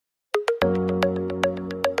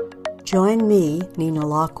Join me, Nina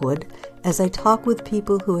Lockwood, as I talk with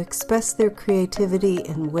people who express their creativity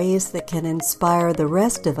in ways that can inspire the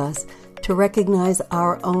rest of us to recognize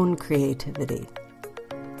our own creativity.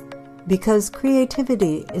 Because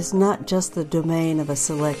creativity is not just the domain of a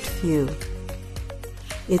select few.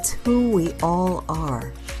 It's who we all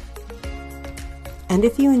are. And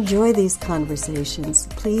if you enjoy these conversations,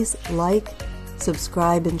 please like,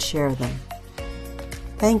 subscribe, and share them.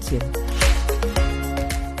 Thank you.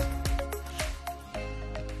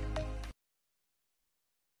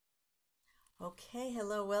 Okay,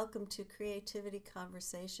 hello, welcome to Creativity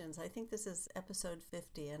Conversations. I think this is episode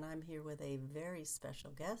 50, and I'm here with a very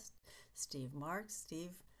special guest, Steve Marks.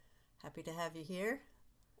 Steve, happy to have you here.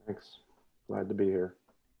 Thanks. Glad to be here.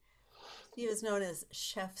 Steve is known as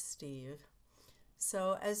Chef Steve.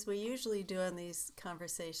 So as we usually do on these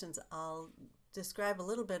conversations, I'll describe a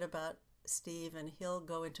little bit about Steve, and he'll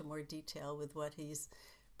go into more detail with what he's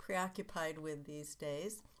preoccupied with these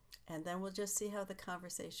days, and then we'll just see how the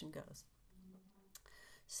conversation goes.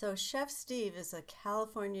 So Chef Steve is a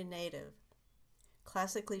California native,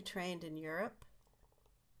 classically trained in Europe.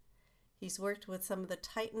 He's worked with some of the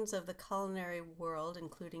titans of the culinary world,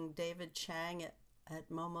 including David Chang at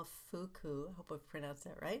Momofuku, I hope I've pronounced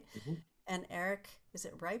that right, and Eric, is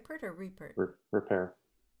it Ripert or Riepert? Repair.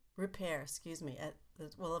 Repair, excuse me.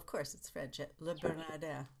 Well, of course, it's French, at Le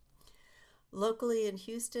Bernardin. Locally in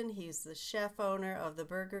Houston, he's the chef owner of the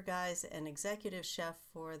Burger Guys and executive chef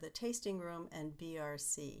for the Tasting Room and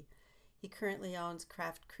BRC. He currently owns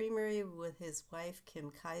Craft Creamery with his wife,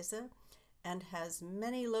 Kim Kaiser, and has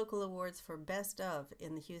many local awards for Best of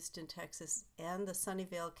in the Houston, Texas, and the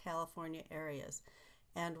Sunnyvale, California areas,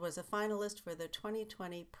 and was a finalist for the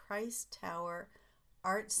 2020 Price Tower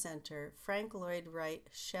Art Center Frank Lloyd Wright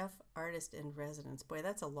Chef Artist in Residence. Boy,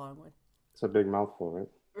 that's a long one. It's a big mouthful, right?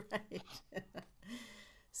 Right.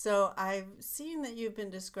 So I've seen that you've been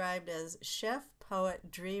described as chef, poet,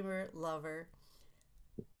 dreamer, lover,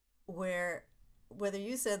 where, whether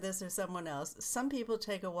you said this or someone else, some people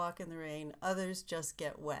take a walk in the rain, others just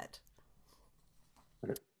get wet.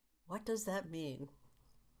 Right. What does that mean?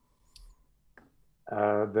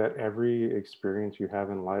 That every experience you have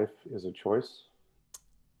in life is a choice.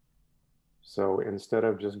 So instead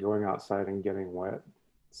of just going outside and getting wet,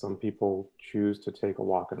 some people choose to take a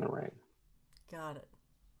walk in the rain. Got it.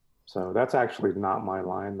 So that's actually not my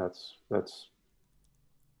line. That's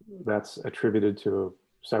attributed to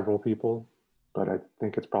several people, but I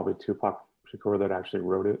think it's probably Tupac Shakur that actually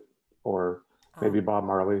wrote it, or maybe Bob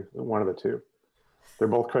Marley, one of the two. They're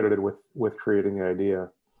both credited with creating the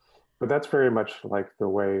idea. But that's very much like the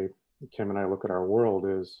way Kim and I look at our world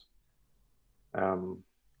is,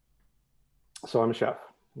 so I'm a chef,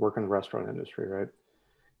 work in the restaurant industry, right?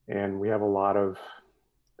 And we have a lot of,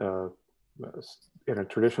 in a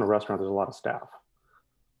traditional restaurant, there's a lot of staff.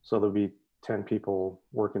 So there'll be 10 people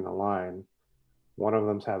working the line. One of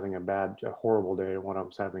them's having a horrible day, and one of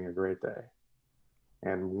them's having a great day.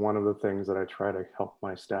 And one of the things that I try to help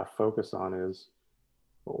my staff focus on is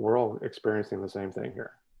we're all experiencing the same thing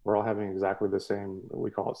here. We're all having exactly the same, we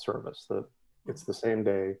call it service, that it's the same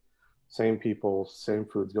day, same people, same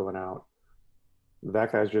food's going out.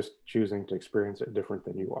 That guy's just choosing to experience it different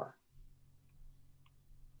than you are.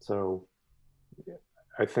 So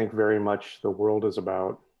I think very much the world is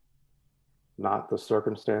about not the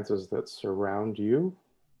circumstances that surround you,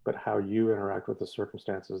 but how you interact with the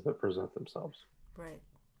circumstances that present themselves. Right.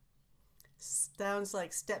 Sounds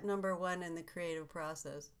like step number one in the creative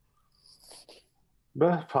process.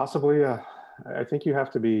 But possibly, I think you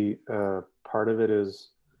have to be, part of it is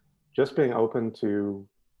just being open to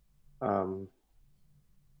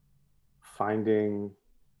finding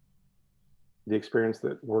the experience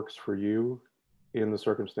that works for you in the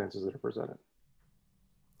circumstances that are presented.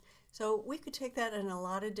 So we could take that in a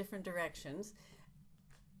lot of different directions.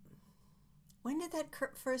 When did that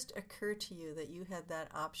first occur to you that you had that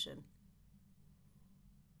option?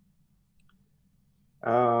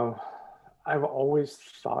 I've always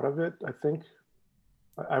thought of it. I think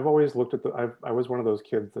I've always looked at I was one of those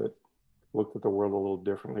kids that looked at the world a little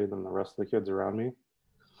differently than the rest of the kids around me.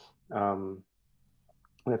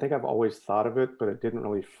 And I think I've always thought of it, but it didn't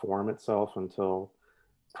really form itself until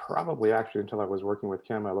probably actually until I was working with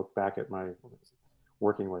Kim. I look back at my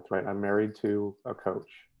working with, right? I'm married to a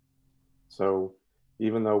coach. So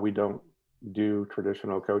even though we don't do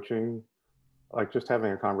traditional coaching, like just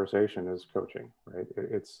having a conversation is coaching, right?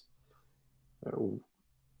 It's,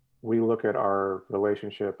 we look at our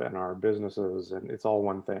relationship and our businesses and it's all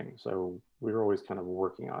one thing. So we were always kind of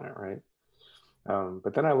working on it, right?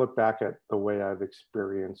 But then I look back at the way I've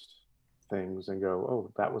experienced things and go,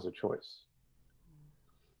 oh, that was a choice.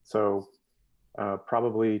 So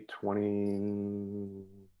probably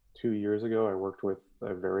 22 years ago, I worked with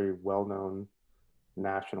a very well-known,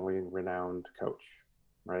 nationally renowned coach,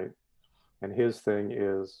 right? And his thing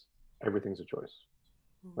is everything's a choice.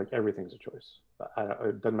 Mm. Like everything's a choice.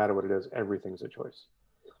 It doesn't matter what it is. Everything's a choice.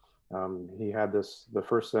 He had this, the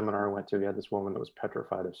first seminar I went to, he had this woman that was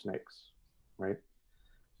petrified of snakes, right?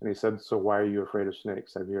 And he said, so why are you afraid of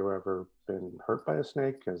snakes? Have you ever been hurt by a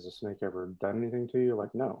snake? Has a snake ever done anything to you?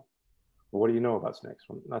 Like, no. Well, what do you know about snakes?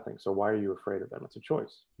 Well, nothing. So why are you afraid of them? It's a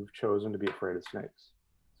choice. You've chosen to be afraid of snakes.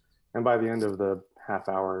 And by the end of the half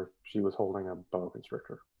hour, she was holding a boa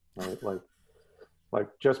constrictor, right? Like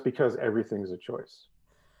just because everything's a choice.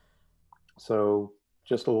 So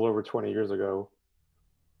just a little over 20 years ago,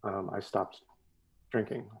 I stopped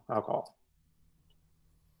drinking alcohol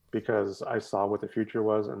because I saw what the future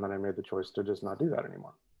was, and then I made the choice to just not do that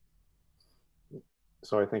anymore.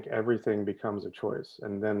 So I think everything becomes a choice.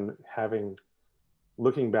 And then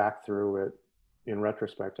looking back through it in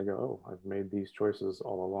retrospect, I go, oh, I've made these choices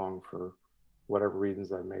all along for whatever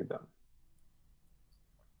reasons I made them.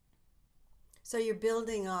 So you're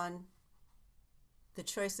building on the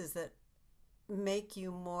choices that make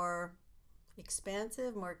you more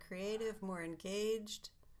expansive, more creative, more engaged.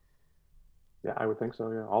 Yeah, I would think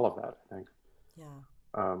so. Yeah, all of that, I think.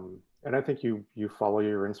 Yeah. And I think you follow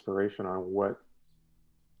your inspiration on what,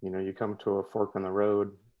 you come to a fork in the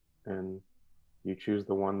road and you choose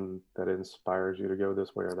the one that inspires you to go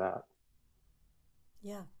this way or that.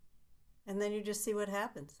 Yeah. And then you just see what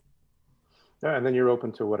happens. Yeah, and then you're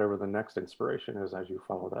open to whatever the next inspiration is as you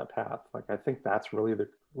follow that path. Like I think that's really at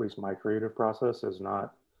least my creative process is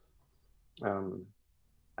not. Um,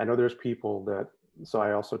 I know there's people that, so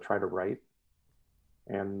I also try to write,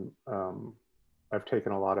 and I've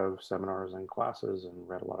taken a lot of seminars and classes and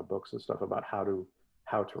read a lot of books and stuff about how to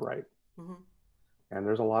write. Mm-hmm. And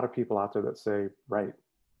there's a lot of people out there that say, write,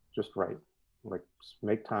 just write, like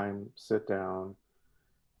make time, sit down.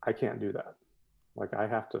 I can't do that. Like I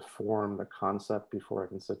have to form the concept before I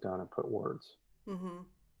can sit down and put words.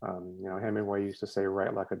 Mm-hmm. Hemingway used to say,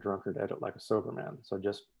 write like a drunkard, edit like a sober man. So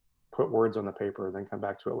just put words on the paper and then come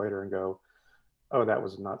back to it later and go, oh, that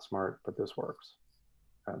was not smart, but this works.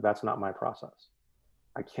 That's not my process.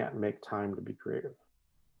 I can't make time to be creative.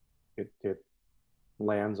 It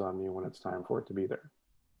lands on me when it's time for it to be there.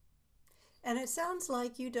 And it sounds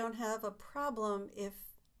like you don't have a problem if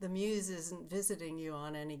the muse isn't visiting you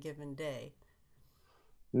on any given day.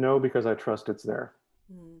 No, because I trust it's there.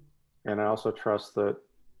 Mm. And I also trust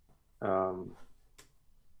um,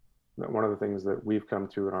 that one of the things that we've come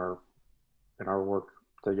to in our work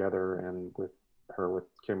together and with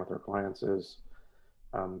Kim with her clients is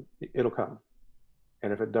it'll come.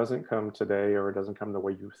 And if it doesn't come today or it doesn't come the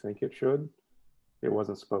way you think it should, it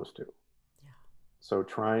wasn't supposed to. Yeah. So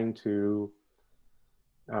trying to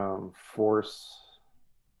force,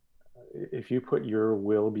 if you put your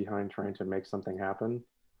will behind trying to make something happen,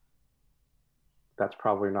 that's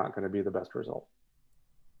probably not going to be the best result.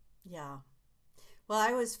 Yeah. Well,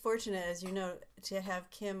 I was fortunate, as you know, to have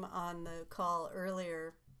Kim on the call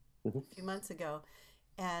earlier Mm-hmm. a few months ago.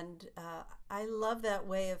 And I love that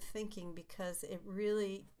way of thinking because it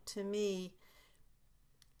really, to me,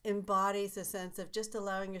 embodies a sense of just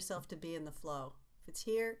allowing yourself to be in the flow. If it's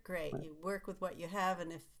here, great. Right. You work with what you have.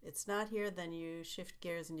 And if it's not here, then you shift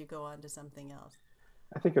gears and you go on to something else.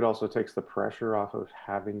 I think it also takes the pressure off of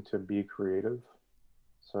having to be creative.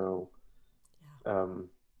 So Yeah. um,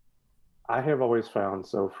 I have always found,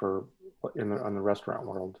 so for on the restaurant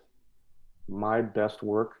world, my best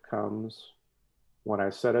work comes when I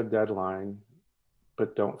set a deadline,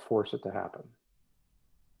 but don't force it to happen,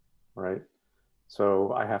 right?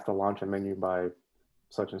 So I have to launch a menu by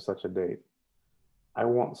such and such a date. I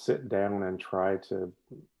won't sit down and try to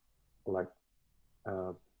like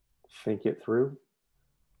uh, think it through.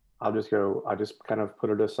 I just kind of put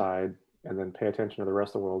it aside and then pay attention to the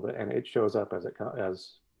rest of the world, and it shows up as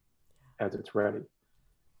it's ready.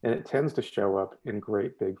 And it tends to show up in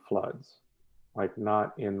great big floods, like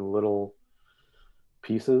not in little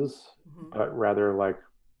pieces, Mm-hmm. but rather like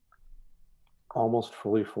almost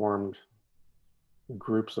fully formed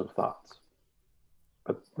groups of thoughts.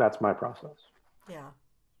 But that's my process. Yeah.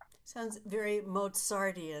 Sounds very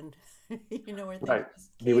Mozartian, where things Right.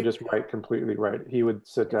 just He would came just to him. write completely right. He would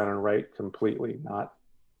sit Yeah. down and write completely, not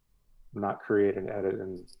create and edit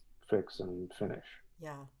and fix and finish.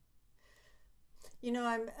 Yeah.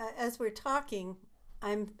 I'm as we're talking,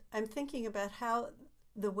 I'm thinking about how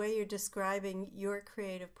the way you're describing your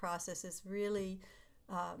creative process is really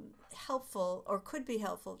helpful or could be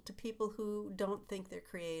helpful to people who don't think they're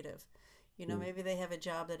creative. You know, maybe they have a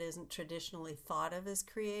job that isn't traditionally thought of as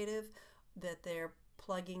creative, that they're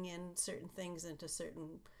plugging in certain things into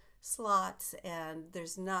certain slots, and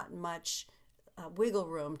there's not much wiggle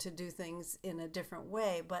room to do things in a different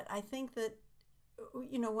way. But I think that,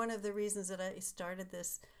 you know, one of the reasons that I started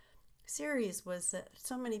this series was that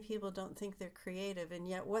so many people don't think they're creative, and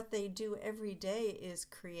yet what they do every day is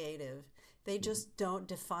creative. They just don't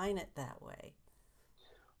define it that way.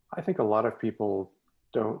 I think a lot of people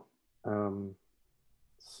don't um,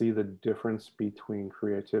 see the difference between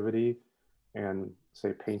creativity and,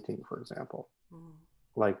 say, painting, for example. Mm,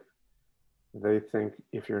 Like, they think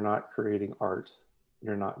if you're not creating art,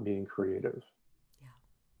 you're not being creative.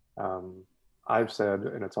 yeah. Um, I've said,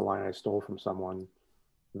 and it's a line I stole from someone,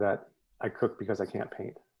 that I cook because I can't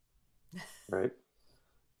paint, right?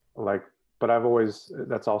 Like, but I've always,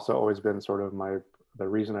 that's also always been sort of the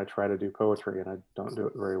reason I try to do poetry, and I don't do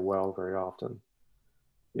it very well very often,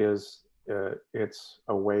 is it's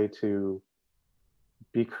a way to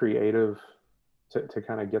be creative, to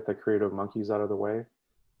kind of get the creative monkeys out of the way.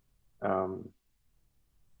 Um,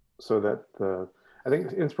 so that I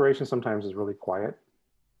think inspiration sometimes is really quiet.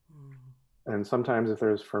 Mm. And sometimes if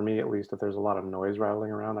there's, for me at least, if there's a lot of noise rattling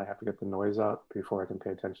around, I have to get the noise out before I can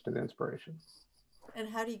pay attention to the inspiration. And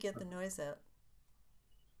how do you get the noise out?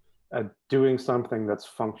 Doing something that's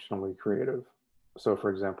functionally creative. So, for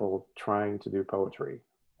example, trying to do poetry,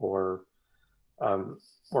 or um,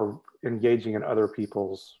 or engaging in other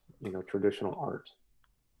people's, traditional art.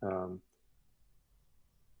 Um,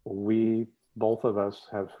 we both of us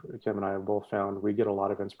have, Kim and I have both found, we get a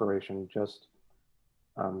lot of inspiration just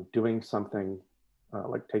doing something,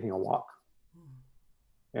 like taking a walk,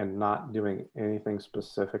 Mm. and not doing anything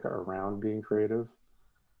specific around being creative.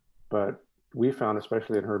 But we found,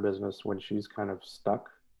 especially in her business, when she's kind of stuck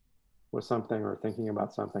with something, or thinking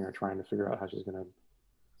about something, or trying to figure out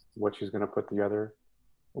what she's gonna put together,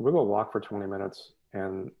 we'll go walk for 20 minutes,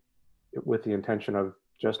 and with the intention of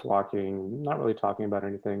just walking, not really talking about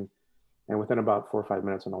anything. And within about 4 or 5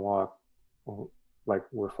 minutes on the walk, like,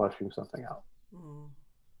 we're fleshing something out. Mm.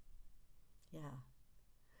 Yeah.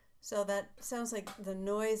 So that sounds like the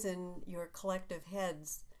noise in your collective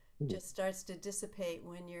heads Mm-hmm. just starts to dissipate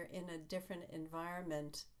when you're in a different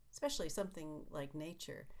environment, especially something like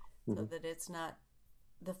nature, so Mm-hmm. that it's not,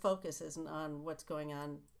 the focus isn't on what's going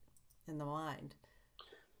on in the mind.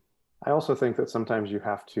 I also think that sometimes you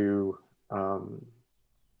have to, um,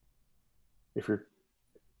 if you're,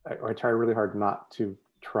 I try really hard not to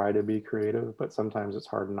try to be creative, but sometimes it's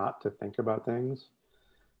hard not to think about things.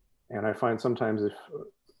 And I find sometimes, if,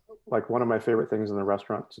 like, one of my favorite things in the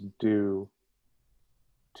restaurant to do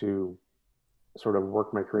to sort of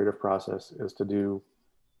work my creative process is to do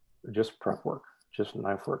just prep work, just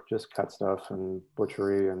knife work, just cut stuff and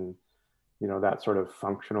butchery, and that sort of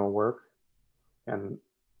functional work. And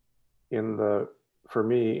in the for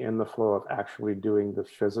me, in the flow of actually doing the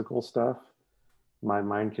physical stuff, my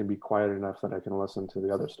mind can be quiet enough that I can listen to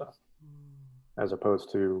the other stuff, Mm. as opposed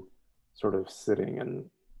to sort of sitting and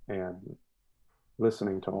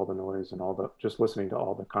listening to all the noise, and just listening to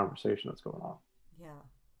all the conversation that's going on. Yeah.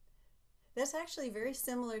 That's actually very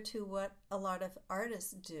similar to what a lot of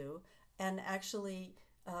artists do, and actually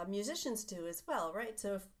musicians do as well, right?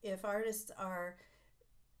 So if artists are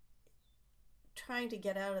trying to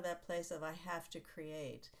get out of that place of I have to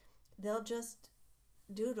create, they'll just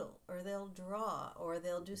doodle, or they'll draw, or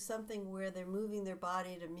they'll do something where they're moving their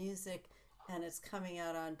body to music and it's coming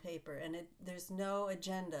out on paper, and there's no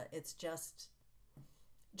agenda. It's just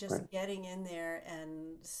Right. getting in there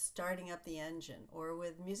and starting up the engine. Or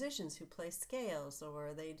with musicians who play scales,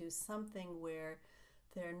 or they do something where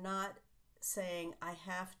they're not saying I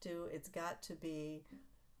have to, it's got to be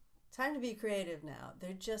time to be creative now.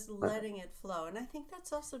 They're just Right. letting it flow. And I think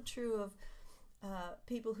that's also true of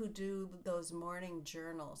people who do those morning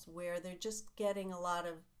journals, where they're just getting a lot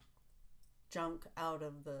of junk out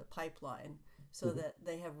of the pipeline so Mm-hmm. that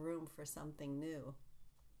they have room for something new.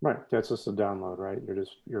 Right. That's just a download, right?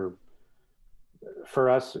 For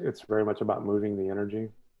us, it's very much about moving the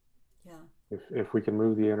energy. Yeah. If we can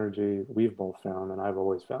move the energy, we've both found, and I've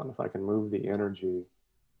always found, if I can move the energy,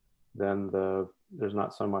 then there's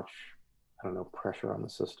not so much, I don't know, pressure on the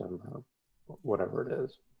system, or Yeah. whatever it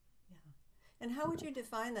is. Yeah. And how would you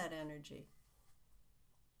define that energy?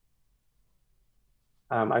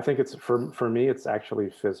 I think it's, for me, it's actually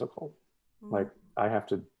physical. Mm. Like, I have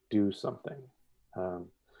to do something.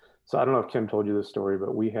 Um, so I don't know if Kim told you this story,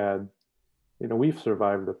 but we've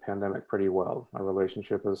survived the pandemic pretty well. Our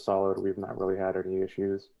relationship is solid. We've not really had any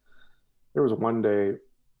issues. There was one day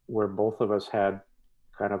where both of us had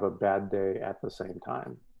kind of a bad day at the same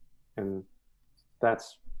time. And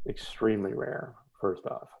that's extremely rare, first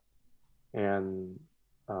off. And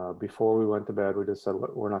before we went to bed, we just said,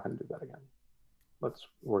 look, we're not going to do that again.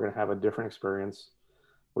 We're going to have a different experience.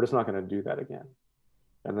 We're just not going to do that again.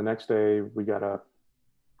 And the next day we got up,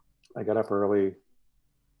 I got up early.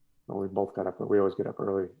 Well, we both got up, but we always get up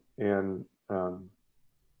early. And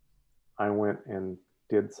I went and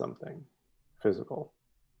did something physical.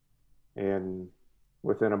 And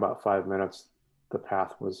within about 5 minutes, the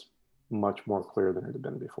path was much more clear than it had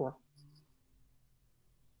been before.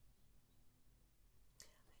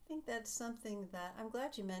 I think that's something that I'm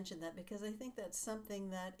glad you mentioned that, because I think that's something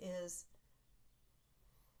that is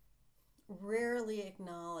rarely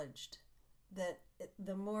acknowledged, that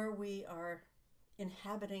the more we are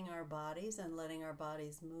inhabiting our bodies and letting our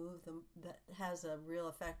bodies move, that has a real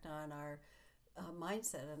effect on our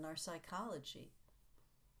mindset and our psychology.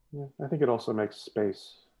 Yeah, I think it also makes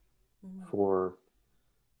space Mm-hmm. for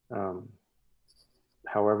um,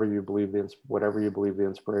 however you believe whatever you believe the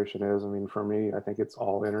inspiration is. I mean, for me, I think it's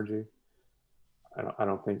all energy. I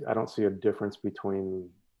don't see a difference between,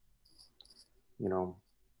 you know,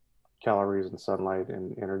 calories and sunlight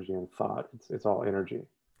and energy and thought. It's all energy.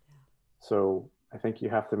 Yeah. So I think you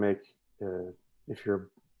have to make, if your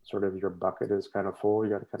sort of your bucket is kind of full, you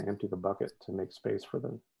got to kind of empty the bucket to make space for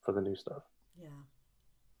the new stuff. Yeah.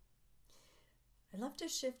 I'd love to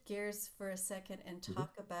shift gears for a second and Mm-hmm.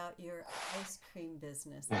 talk about your ice cream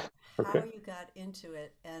business, how Okay. you got into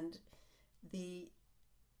it, and the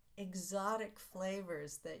exotic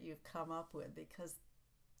flavors that you've come up with, because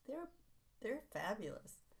they're they're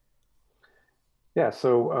fabulous. Yeah.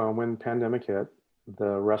 So when pandemic hit,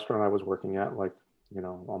 the restaurant I was working at, like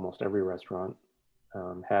almost every restaurant,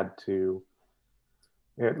 had to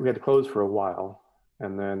we had to close for a while,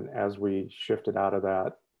 and then as we shifted out of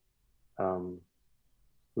that, um,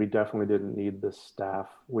 we definitely didn't need the staff.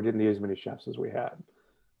 We didn't need as many chefs as we had.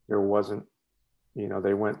 There wasn't,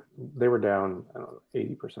 they were down, I don't know,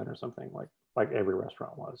 80% or something, like every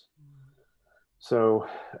restaurant was. So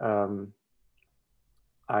um,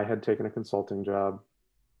 I had taken a consulting job.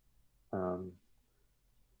 Um,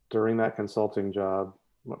 During that consulting job,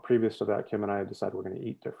 previous to that, Kim and I had decided we're going to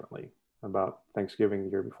eat differently about Thanksgiving the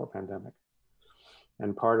year before pandemic.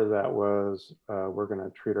 And part of that was we're going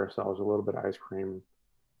to treat ourselves a little bit of ice cream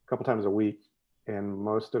a couple times a week. And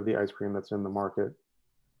most of the ice cream that's in the market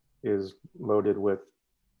is loaded with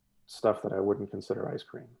stuff that I wouldn't consider ice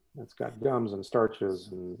cream. It's got gums and starches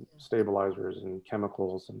and stabilizers and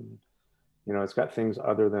chemicals, and it's got things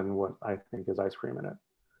other than what I think is ice cream in it.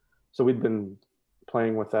 So we'd been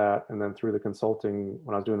playing with that, and then through the consulting,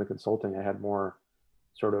 when I was doing the consulting, I had more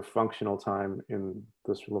sort of functional time in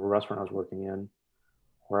this little restaurant I was working in,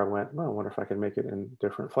 where I went, well, I wonder if I can make it in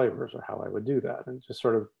different flavors or how I would do that, and just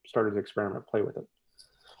sort of started to experiment, play with it.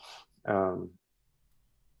 Um,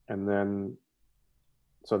 and then,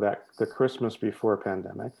 so that the Christmas before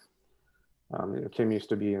pandemic, Kim used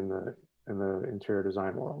to be in the interior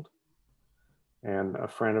design world, and a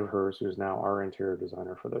friend of hers, who's now our interior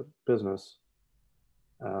designer for the business,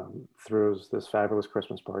 throws this fabulous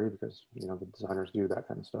Christmas party, because the designers do that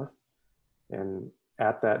kind of stuff. And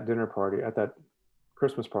at that dinner party, at that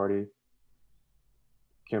Christmas party,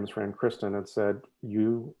 Kim's friend Kristen had said,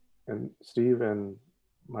 "You and Steve and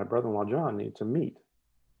my brother-in-law John need to meet."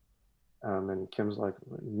 And Kim's like,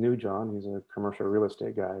 "Knew John? He's a commercial real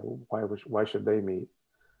estate guy. Why should they meet?"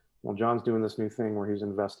 Well, John's doing this new thing where he's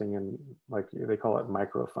investing in, like, they call it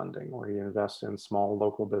micro funding, where he invests in small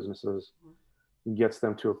local businesses, gets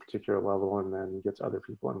them to a particular level, and then gets other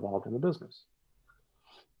people involved in the business.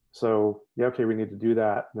 So yeah, okay, we need to do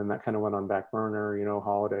that. And then that kind of went on back burner,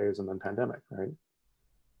 holidays and then pandemic, right?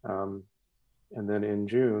 Um, and then in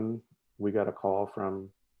June, we got a call from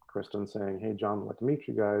Kristen saying, "Hey, John, I'd like to meet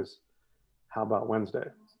you guys. How about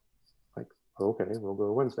Wednesday?" Like, okay, we'll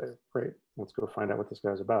go Wednesday. Great. Let's go find out what this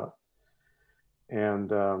guy's about. And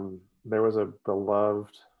there was a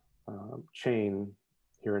beloved chain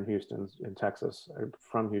here in Houston, in Texas,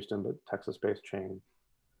 from Houston, but Texas-based chain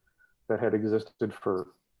that had existed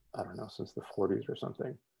for, I don't know, since the 40s or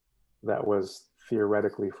something. That was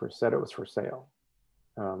theoretically said it was for sale.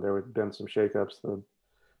 There had been some shakeups. The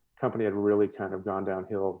company had really kind of gone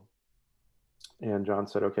downhill. And John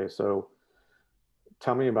said, "Okay, so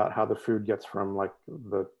tell me about how the food gets from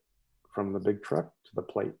the big truck to the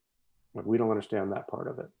plate. Like, we don't understand that part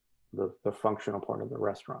of it, the functional part of the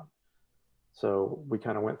restaurant." So we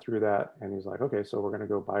kind of went through that, and he's like, "Okay, so we're going to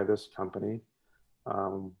go buy this company.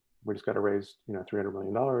 We just got to raise, $300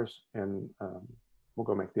 million, and we'll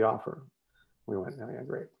go make the offer." We went, "Oh, yeah,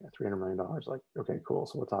 great, yeah, $300 million. Like, okay, cool.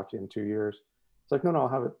 So we'll talk to you in 2 years." It's like, "No, no, I'll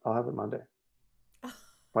have it. I'll have it Monday."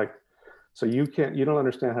 Like, So you don't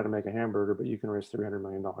understand how to make a hamburger, but you can raise $300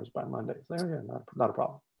 million by Monday. It's like, oh yeah, not a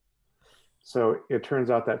problem. So it turns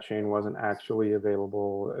out that chain wasn't actually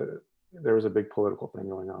available. There was a big political thing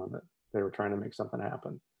going on that they were trying to make something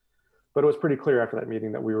happen. But it was pretty clear after that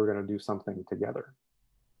meeting that we were going to do something together,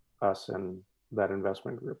 us and that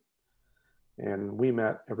investment group. And we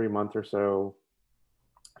met every month or so,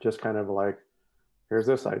 just kind of like, here's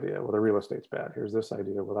this idea. Well, the real estate's bad. Here's this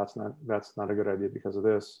idea. Well, that's not a good idea because of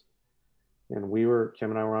this. And Kim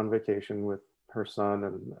and I were on vacation with her son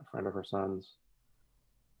and a friend of her son's.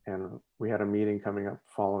 And we had a meeting coming up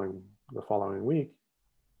the following week.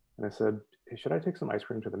 And I said, hey, should I take some ice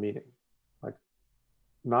cream to the meeting? Like,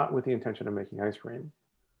 not with the intention of making ice cream,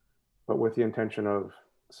 but with the intention of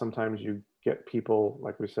sometimes you get people,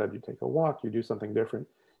 like we said, you take a walk, you do something different,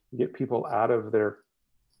 you get people out of their,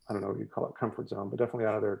 I don't know, you call it comfort zone, but definitely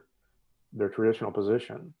out of their traditional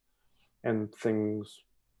position. And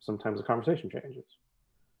sometimes the conversation changes.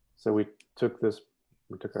 So we took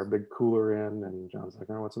our big cooler in, and John's like,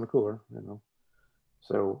 oh, what's in the cooler?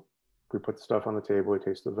 So we put the stuff on the table. He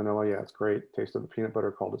tasted the vanilla. Yeah, it's great. Tasted the peanut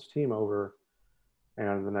butter, called his team over.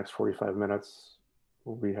 And the next 45 minutes,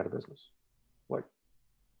 we had a business. Like,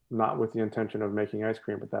 not with the intention of making ice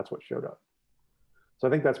cream, but that's what showed up. So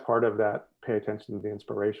I think that's part of that pay attention to the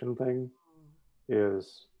inspiration thing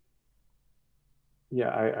is,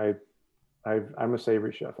 yeah, I'm a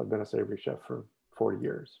savory chef. I've been a savory chef for 40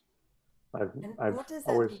 years. And what does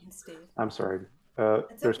that mean, Steve? I'm sorry.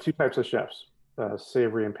 Okay. There's two types of chefs,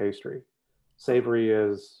 savory and pastry. Savory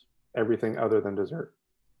is everything other than dessert.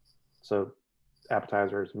 So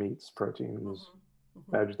appetizers, meats, proteins,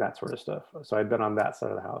 veg, that sort of stuff. So I'd been on that side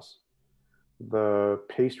of the house. The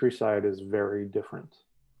pastry side is very different.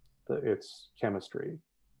 It's chemistry.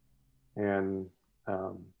 And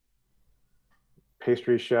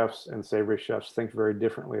pastry chefs and savory chefs think very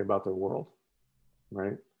differently about their world,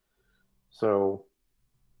 right? So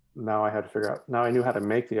now I knew how to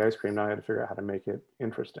make the ice cream. Now I had to figure out how to make it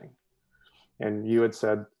interesting. And you had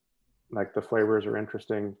said, like, the flavors are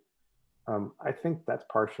interesting. I think that's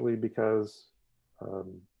partially because,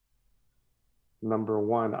 number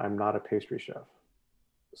one, I'm not a pastry chef.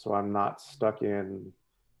 So I'm not stuck in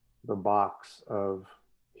the box of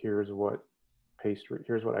here's what ice cream,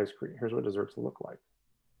 here's what desserts look like.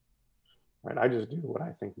 Right? I just do what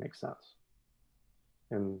I think makes sense.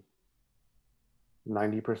 And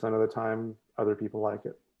 90% of the time, other people like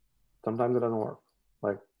it. Sometimes it doesn't work.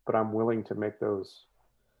 But I'm willing to make those,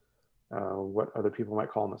 what other people might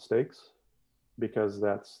call mistakes, because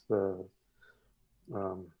that's the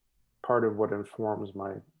part of what informs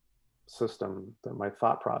my system, my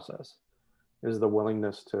thought process, is the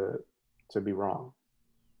willingness to be wrong,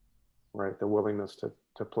 right? The willingness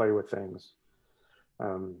to play with things.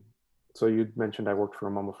 So you mentioned I worked for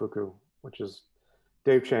Momofuku, which is,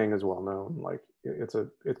 Dave Chang is well known. Like, it's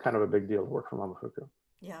kind of a big deal to work for Momofuku.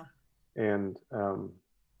 Yeah. And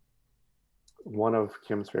one of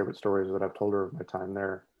Kim's favorite stories that I've told her of my time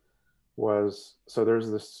there was, so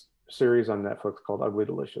there's this series on Netflix called Ugly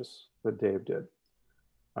Delicious that Dave did.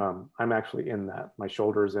 I'm actually in that. My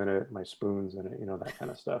shoulder's in it, my spoon's in it, that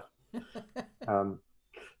kind of stuff.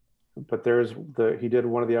 But he did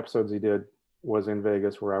one of the episodes he did was in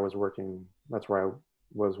Vegas, where I was working. That's where I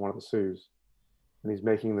was one of the sous. And he's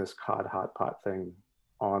making this cod hot pot thing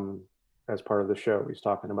as part of the show. He's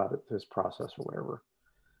talking about his process or whatever.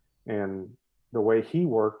 And the way he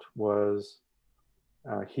worked was,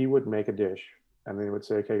 he would make a dish, and then he would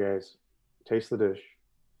say, okay, guys, taste the dish.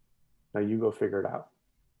 Now you go figure it out.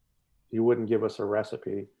 He wouldn't give us a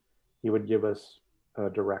recipe. He would give us a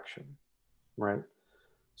direction, right?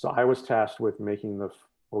 So I was tasked with making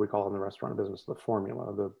what we call in the restaurant business, the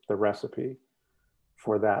formula, the recipe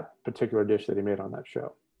for that particular dish that he made on that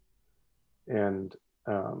show. And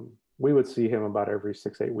we would see him about every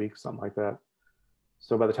 6-8 weeks, something like that.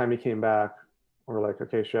 So by the time he came back, we're like,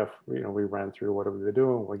 okay, chef, we ran through what have we been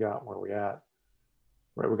doing, what we got, where we at.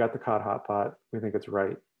 Right, we got the cod hot pot. We think it's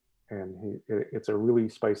right. And it's a really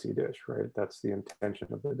spicy dish, right? That's the intention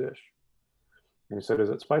of the dish. And he said, is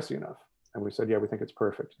it spicy enough? And we said, yeah, we think it's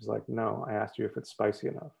perfect. He's like, no, I asked you if it's spicy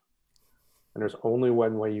enough. And there's only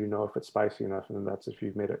one way you know if it's spicy enough, and that's if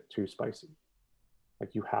you've made it too spicy.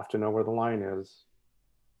 Like, you have to know where the line is,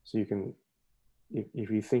 so you can, if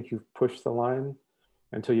you think you've pushed the line,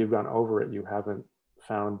 until you've gone over it, you haven't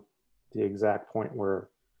found the exact point where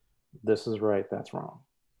this is right, that's wrong.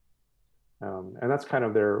 And that's kind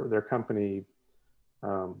of their company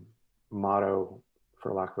motto,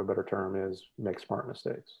 for lack of a better term, is make smart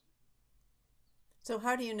mistakes. So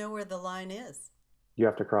how do you know where the line is? You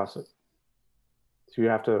have to cross it. So you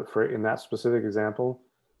have to, in that specific example,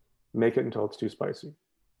 make it until it's too spicy.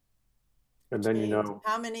 And Which then, means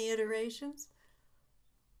how many iterations?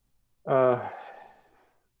 uh,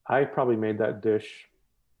 I probably made that dish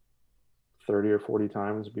 30 or 40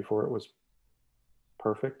 times before it was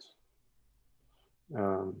perfect.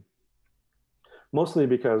 Um, Mostly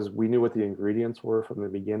because we knew what the ingredients were from the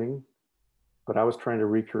beginning, but I was trying to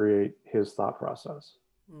recreate his thought process.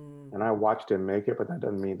 And I Mm-hmm. watched him make it, but that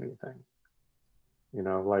doesn't mean anything.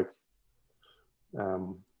 Like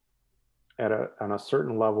um, on a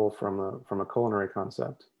certain level from a culinary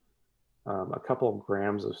concept, a couple of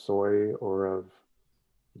grams of soy or of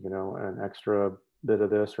an extra bit of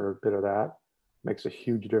this or a bit of that makes a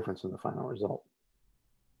huge difference in the final result.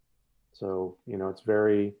 So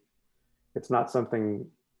it's not something.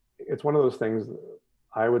 It's one of those things.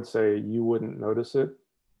 I would say you wouldn't notice it.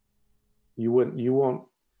 You wouldn't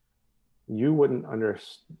under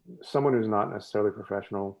someone who's not necessarily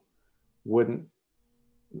professional wouldn't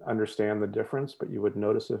understand the difference, but you would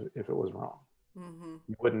notice if it was wrong. Mm-hmm.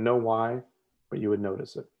 You wouldn't know why, but you would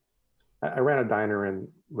notice it. I ran a diner in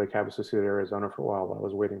Lake Havasu City, Arizona for a while I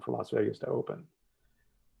was waiting for Las Vegas to open.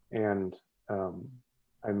 And um,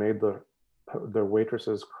 I made the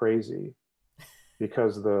waitresses crazy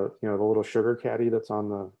because the little sugar caddy that's on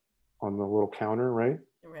the little counter, right?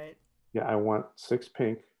 Right. Yeah, I want 6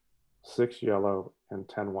 pink, 6 yellow, and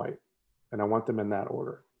 10 white. And I want them in that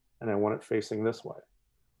order. And I want it facing this way.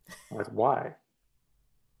 I'm like, why?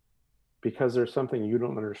 Because there's something you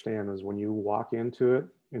don't understand is when you walk into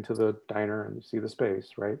the diner and you see the space,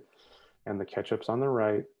 right? And the ketchup's on the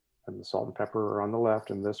right and the salt and pepper are on the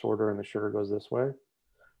left in this order and the sugar goes this way.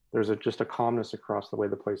 There's just a calmness across the way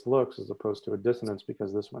the place looks as opposed to a dissonance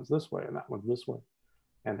because this one's this way and that one's this way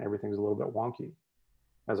and everything's a little bit wonky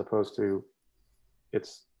as opposed to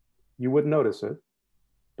it's you would notice it,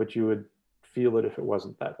 but you would feel it if it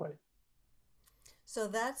wasn't that way. So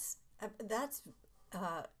that's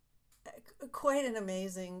uh, quite an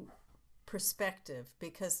amazing perspective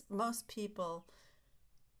because most people,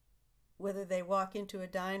 whether they walk into a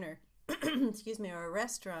diner, excuse me, or a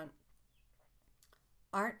restaurant,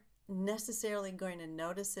 aren't necessarily going to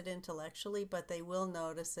notice it intellectually, but they will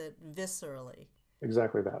notice it viscerally.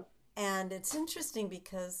 Exactly that. And it's interesting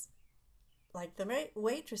because like the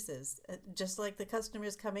waitresses, just like the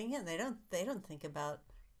customers coming in, they don't think about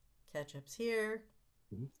ketchup's here,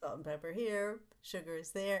 Mm-hmm. salt and pepper here, sugar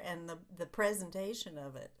is there, and the presentation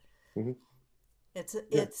of it. Mm-hmm.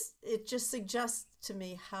 Yeah, It just suggests to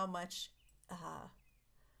me how much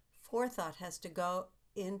forethought has to go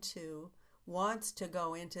into wants to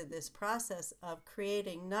go into this process of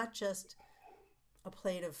creating not just a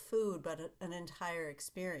plate of food but an entire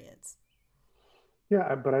experience.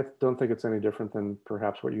 yeah, but I don't think it's any different than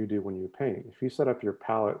perhaps what you do when you paint. If you set up your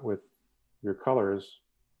palette with your colors,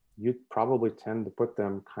 you probably tend to put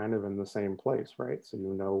them kind of in the same place, right? So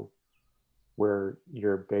you know where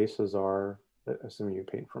your bases are, assuming you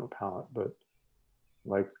paint from a palette. But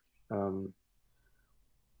like um,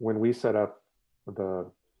 when we set up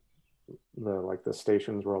the the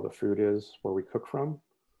stations where all the food is, where we cook from,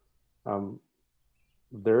 um,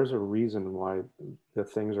 there's a reason why the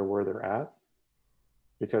things are where they're at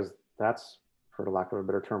because that's, for the lack of a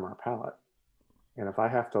better term, our palette. And if I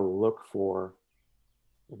have to look for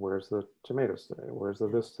where's the tomatoes today, where's the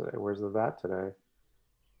Yeah. this today, where's the that today,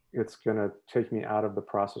 it's going to take me out of the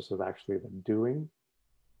process of actually the doing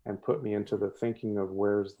and put me into the thinking of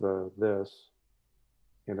where's the this.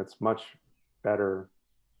 And it's much better,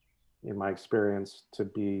 in my experience, to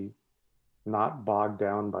be not bogged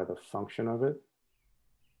down by the function of it,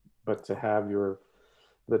 but to have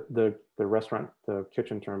the restaurant, the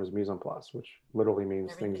kitchen term is mise en place, which literally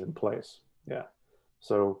means things Everything. in place. Yeah.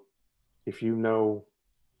 So if you know,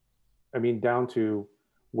 I mean, down to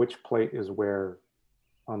which plate is where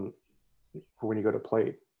on when you go to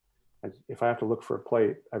plate. If I have to look for a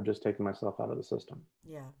plate, I've just taken myself out of the system.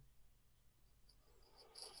 Yeah.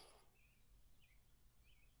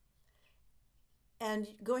 And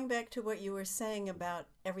going back to what you were saying about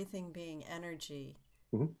everything being energy,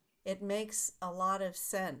 Mm-hmm. it makes a lot of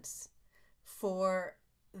sense for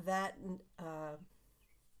that uh,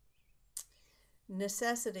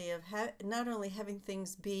 necessity of not only having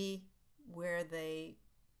things be where they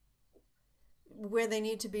where they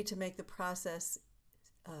need to be to make the process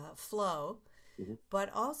flow, Mm-hmm. but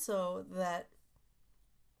also that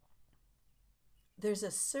there's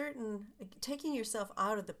a certain taking yourself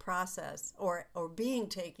out of the process or being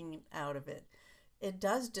taken out of it. It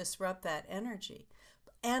does disrupt that energy.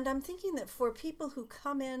 And I'm thinking that for people who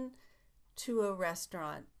come in to a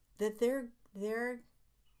restaurant, that they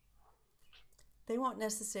won't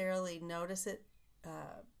necessarily notice it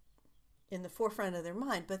uh, in the forefront of their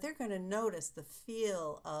mind, but they're going to notice the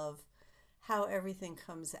feel of how everything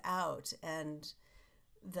comes out and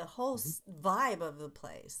the whole Mhm. vibe of the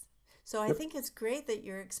place. So I Yep. think it's great that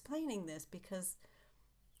you're explaining this because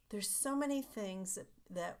there's so many things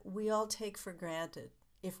that we all take for granted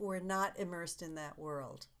if we're not immersed in that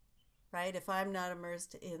world, right? If I'm not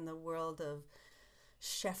immersed in the world of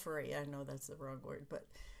chefery, I know that's the wrong word, but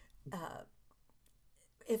uh,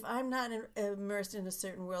 if I'm not immersed in a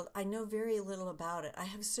certain world, I know very little about it. I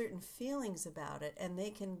have certain feelings about it, and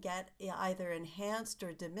they can get either enhanced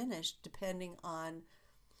or diminished depending on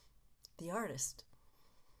the artist.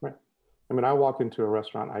 Right. I mean, I walk into a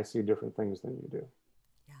restaurant, I see different things than you do,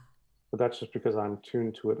 Yeah, but that's just because I'm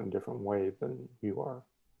tuned to it in a different way than you are.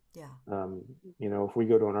 yeah, Um, if we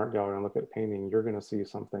go to an art gallery and look at a painting, you're going to see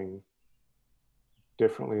something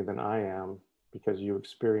differently than I am because you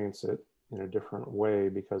experience it in a different way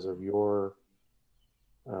because of your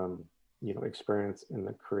um, experience in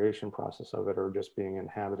the creation process of it, or just being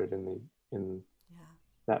inhabited in yeah,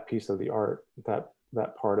 that piece of the art, that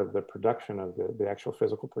part of the production of the actual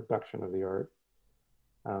physical production of the art.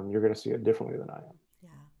 You're going to see it differently than I am. yeah.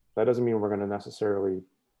 That doesn't mean we're going to necessarily,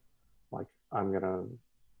 like, I'm going to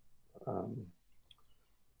um,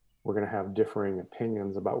 we're going to have differing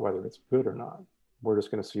opinions about whether it's good or not. We're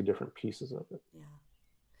just going to see different pieces of it. Yeah.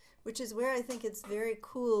 Which is where I think it's very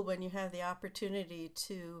cool when you have the opportunity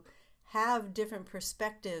to have different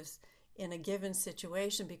perspectives in a given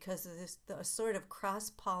situation because of this the sort of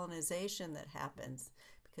cross pollination that happens.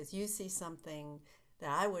 Because you see something that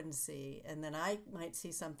I wouldn't see, and then I might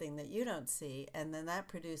see something that you don't see, and then that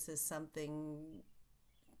produces something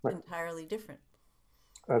Right. entirely different.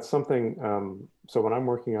 That's something. So when I'm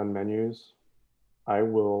working on menus, I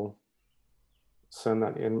will send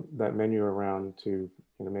that menu around to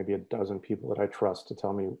maybe a dozen people that I trust to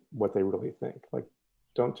tell me what they really think. Like,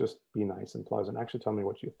 don't just be nice and pleasant. Actually, tell me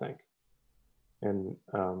what you think. And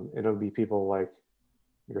it'll be people like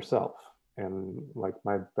yourself, and like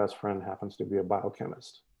my best friend happens to be a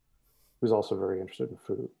biochemist who's also very interested in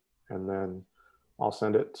food. And then I'll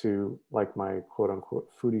send it to like my quote unquote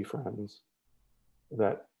foodie friends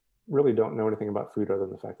that really don't know anything about food other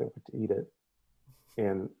than the fact they like to eat it.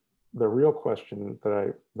 And the real question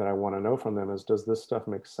that I want to know from them is, does this stuff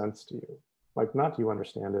make sense to you? Like, not do you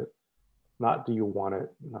understand it, not do you want it,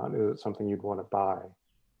 not is it something you'd want to buy,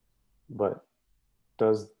 but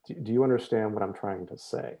do you understand what I'm trying to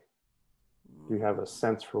say? Do you have a Mm,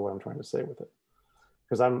 sense for what I'm trying to say with it?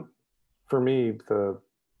 Because for me,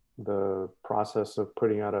 the process of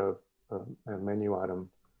putting out a menu item,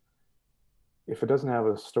 if it doesn't have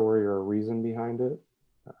a story or a reason behind it,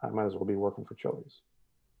 I might as well be working for Chili's,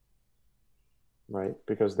 right?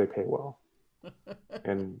 Because they pay well.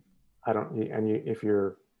 And I don't, and you, if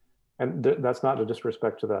you're, and that's not a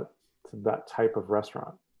disrespect to that type of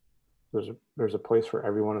restaurant. There's a place for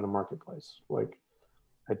everyone in the marketplace. Like,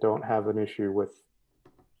 I don't have an issue with,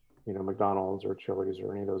 McDonald's or Chili's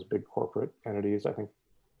or any of those big corporate entities. I think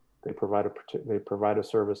they provide a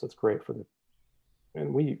service that's great for the,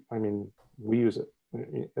 and I mean, we use it.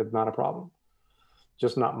 It's not a problem.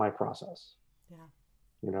 Just not my process. yeah.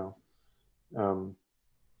 You know, um,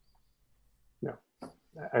 no,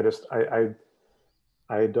 I just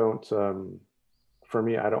I don't. For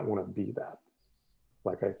me, I don't want to be that.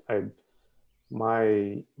 Like, I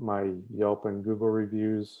my Yelp and Google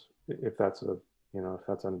reviews, if that's a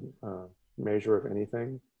measure of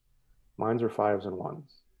anything, mine's are fives and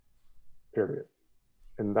ones, period.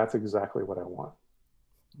 And that's exactly what I want.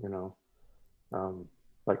 You know, um,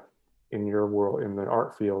 like in your world, in the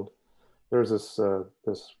art field, there's this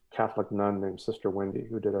Catholic nun named Sister Wendy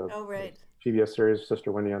who did a Oh, right. PBS series,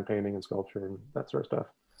 Sister Wendy on painting and sculpture and that sort of stuff.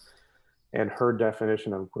 And her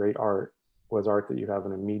definition of great art was art that you have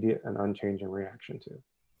an immediate and unchanging reaction to,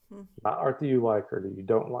 Hmm. not art that you like or that you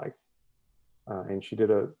don't like. And she did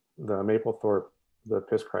the Mapplethorpe, the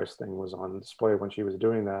Piss Christ thing was on display when she was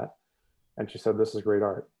doing that, and she said, "This is great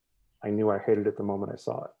art. I knew I hated it the moment I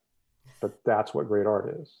saw it, but that's what great art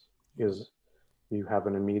Yeah. is you have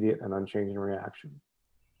an immediate and unchanging reaction."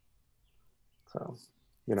 So,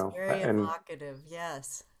 It's very and evocative.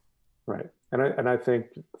 Yes. right, and I think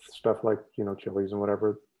stuff like Chili's and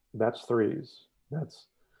whatever, that's threes. That's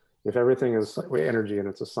if everything is energy and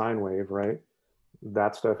it's a sine wave, right?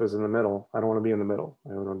 That stuff is in the middle. I don't want to be in the middle.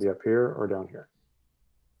 I want to be up here or down here.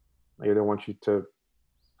 I either want you to,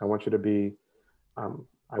 I want you to be.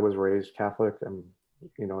 I was raised Catholic, and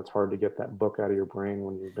it's hard to get that book out of your brain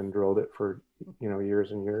when you've been drilled it for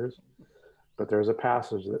years and years. But there's a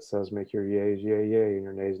passage that says, "Make your yeas yea yea and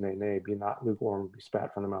your nays nay nay. Be not lukewarm, be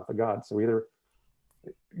spat from the mouth of God." So either,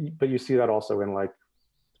 but you see that also in like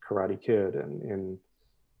Karate Kid and in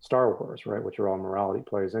Star Wars, right? Which are all morality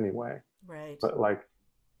plays anyway. Right. But like,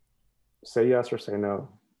 say yes or say no,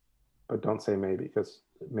 but don't say maybe because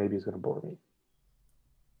maybe is going to bore me.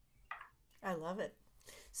 I love it.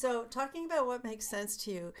 So, talking about what makes sense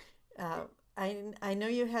to you, uh, I know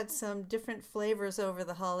you had some different flavors over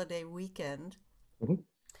the holiday weekend, Mhm.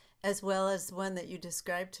 as well as one that you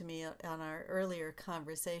described to me on our earlier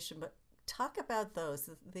conversation. But talk about those,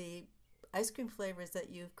 the ice cream flavors that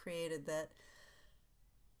you've created That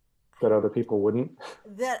other people wouldn't.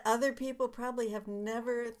 that other people probably have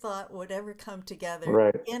never thought would ever come together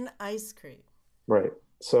Right, in ice cream. right.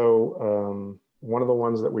 So one of the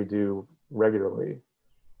ones that we do regularly,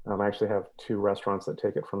 I actually have two restaurants that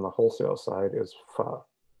take it from the wholesale side, is pho.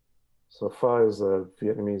 So pho is a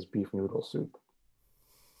Vietnamese beef noodle soup,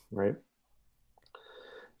 right?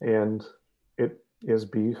 And it is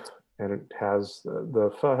beef, and it has the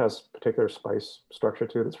pho has particular spice structure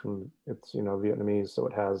to it. It's Vietnamese, so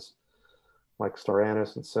it has like star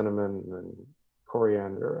anise and cinnamon and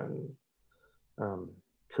coriander and um,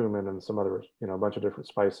 cumin and some other a bunch of different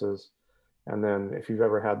spices. And then if you've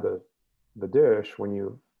ever had the dish, when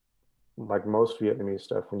you like most Vietnamese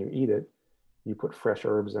stuff, when you eat it, you put fresh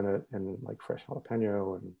herbs in it and like fresh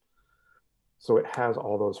jalapeno, and so it has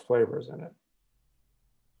all those flavors in it,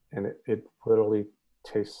 and it literally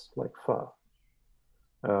tastes like pho.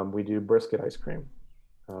 We do brisket ice cream.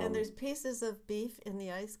 And Um, there's pieces of beef in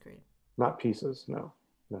the ice cream. Not pieces, no,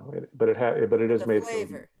 no, but it is The made from beef.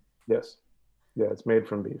 flavor. Yes, yeah, it's made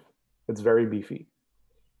from beef. It's very beefy,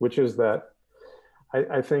 which is that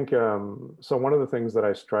I think so. One of the things that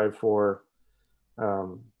I strive for,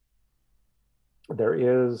 um, there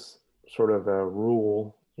is sort of a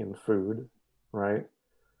rule in food, right?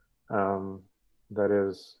 Um, that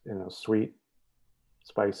is, sweet,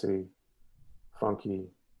 spicy, funky,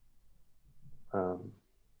 um,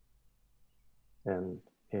 and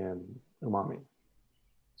umami.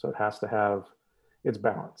 So it has to have its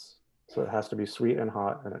balance. So it has to be sweet and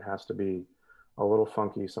hot, and it has to be a little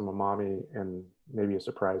funky, some umami, and maybe a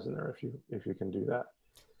surprise in there if you can do that.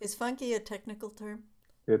 Is funky a technical term?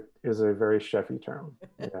 It is a very chefy term,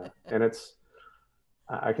 yeah. And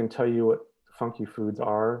I can tell you what funky foods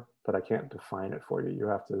are, but I can't define it for you. You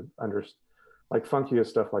have to understand. Like funky is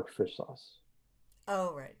stuff like fish sauce.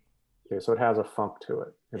 Oh, right. Okay, so it has a funk to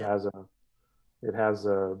it. It Yep. has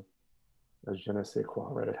a je ne sais quoi,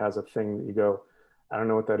 right? It has a thing that you go, I don't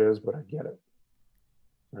know what that is, but I get it,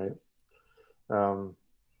 right? Um,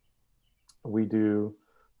 we do,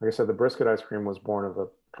 like I said, the brisket ice cream was born of a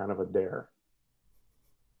kind of a dare,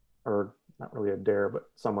 or not really a dare, but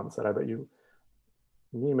someone said, I bet you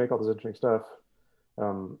make all this interesting stuff.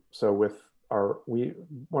 So with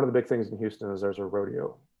one of the big things in Houston is there's a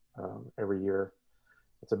rodeo every year.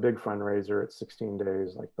 It's a big fundraiser. It's 16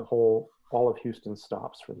 days. Like all of Houston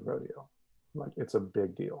stops for the rodeo. Like it's a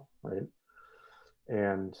big deal, right?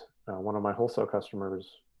 And one of my wholesale customers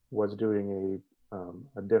was doing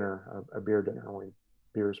a dinner, a beer dinner, only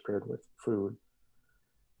beers paired with food.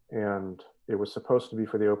 And it was supposed to be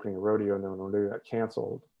for the opening of rodeo, and then when rodeo got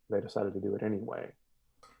canceled, they decided to do it anyway.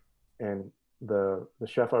 And the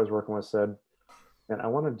chef I was working with said, "And I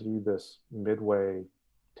want to do this midway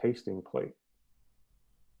tasting plate,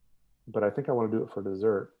 but I think I want to do it for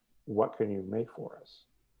dessert. What can you make for us?"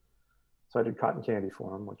 So I did cotton candy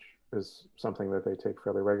for them, which is something that they take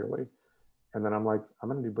fairly regularly. And then I'm like, I'm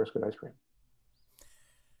going to do brisket ice cream,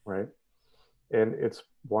 right? And it's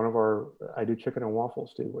one of our. I do chicken and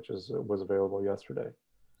waffles too, which was available yesterday.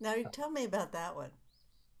 Now, you tell me about that one.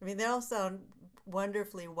 I mean, they all sound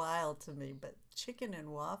wonderfully wild to me, but chicken and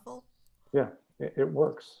waffle? Yeah, it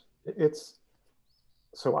works. It's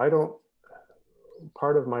so I don't.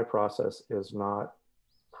 Part of my process is not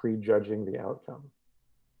prejudging the outcome,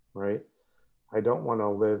 right? I don't want to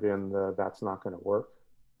live in the that's not going to work.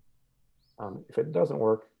 If it doesn't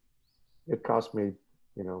work, it cost me,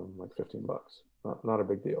 like $15. Not a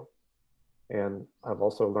big deal. And I've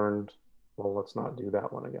also learned, well, let's not do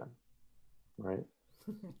that one again, right?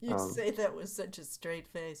 You Um, say that with such a straight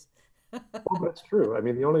face. well, but it's true. I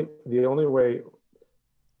mean, the only way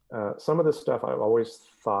some of this stuff I've always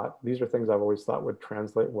thought these are things I've always thought would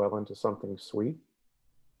translate well into something sweet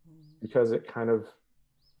because it kind of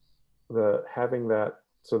the having that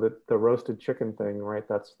so that the roasted chicken thing, right?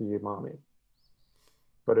 That's the umami.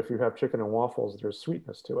 But if you have chicken and waffles, there's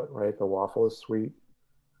sweetness to it, right? The waffle is sweet.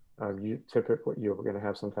 You typically you're going to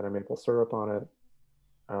have some kind of maple syrup on it,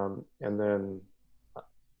 and then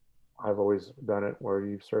I've always done it where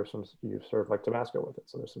you serve like Tabasco with it,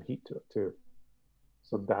 so there's some heat to it too.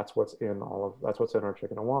 So that's what's in our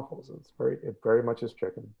chicken and waffles. It very much is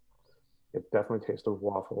chicken, It definitely tastes of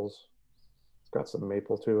waffles. It's got some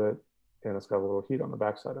maple to it, and it's got a little heat on the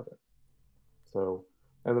backside of it. So,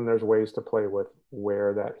 and then there's ways to play with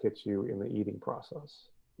where that hits you in the eating process,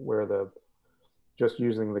 where the just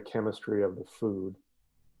using the chemistry of the food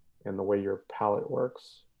and the way your palate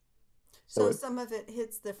works. So So it some of it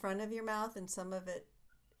hits the front of your mouth and some of it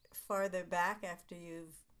farther back after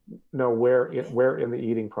you've know where in the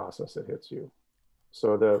eating process it hits you.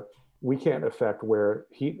 So the okay. we can't affect where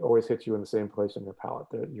heat always hits you in the same place in your palate.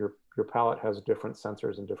 Your palate has different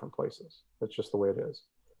sensors in different places. That's just the way it is.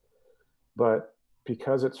 But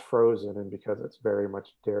because it's frozen and because it's very much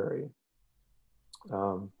dairy,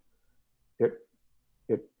 um, it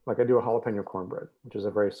it like I do a jalapeno cornbread, which is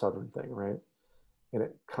a very southern thing, right? And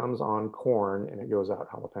it comes on corn and it goes out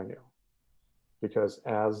jalapeno because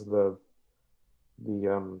as the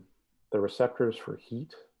the receptors for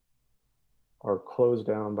heat are closed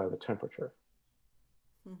down by the temperature,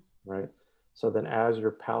 Hmm. right? So then as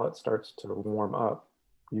your palate starts to warm up,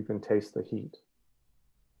 you can taste the heat,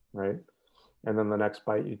 right? And then the next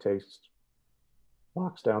bite you taste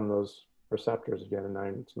locks down those receptors again, and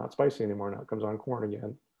then it's not spicy anymore. Now it comes on corn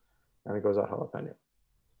again, and it goes out jalapeno.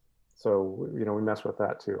 So we mess with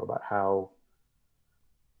that too about how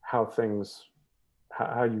things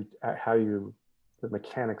how you the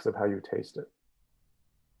mechanics of how you taste it.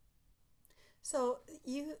 So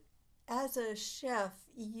you, as a chef,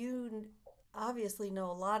 you obviously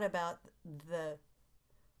know a lot about the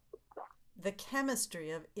the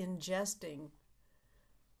chemistry of ingesting.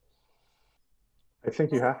 I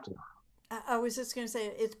think you And have to. I was just going to say,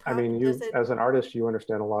 it's I probably mean, does you it? as an artist, you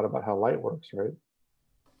understand a lot about how light works, right?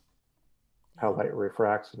 How Yeah. light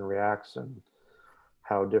refracts and reacts, and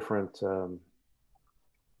how different, um,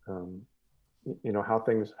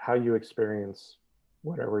 how you experience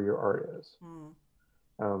whatever your art is. Mm.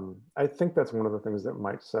 I think that's one of the things that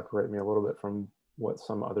might separate me a little bit from what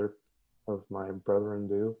some other of my brethren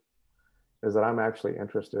do, is that I'm actually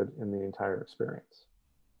interested in the entire experience.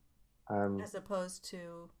 Um, As opposed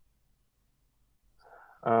to,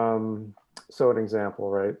 um, so an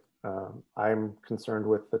example, right? I'm concerned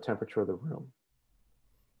with the temperature of the room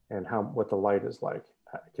and what the light is like.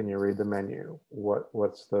 Can you read the menu?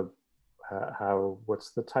 What's the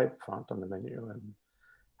type font on the menu, and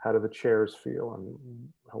how do the chairs feel,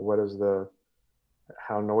 and what is the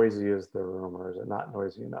how noisy is the room, or is it not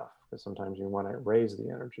noisy enough? Because sometimes you want to raise the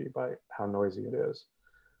energy by how noisy it is.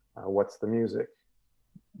 What's the music?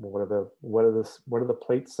 What do the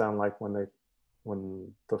plates sound like when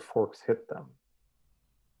the forks hit them?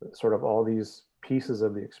 Sort of all these pieces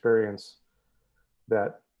of the experience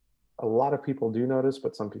that a lot of people do notice,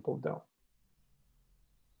 but some people don't.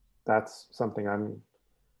 That's something I'm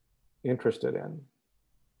interested in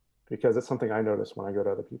because it's something I notice when I go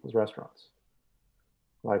to other people's restaurants.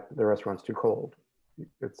 Like the restaurant's too cold.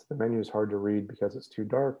 It's the menu's hard to read because it's too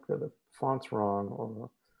dark or the font's wrong or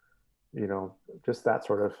you know just that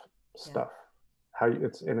sort of yeah. stuff.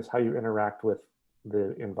 It's how you interact with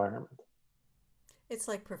the environment. It's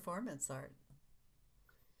like performance art.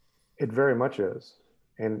 It very much is,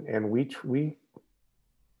 and we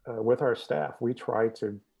with our staff we try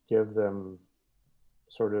to give them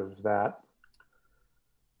sort of that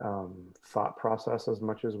thought process as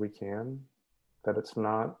much as we can. That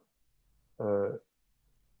uh,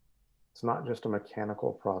 it's not just a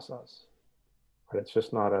mechanical process. Right? It's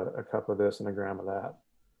just not a cup of this and a gram of that.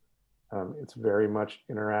 It's very much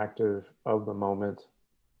interactive of the moment.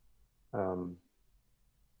 Um,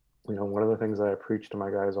 one of the things that I preach to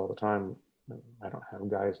my guys all the time, I don't have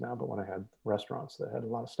guys now, but when I had restaurants that had a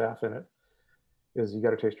lot of staff in it, is you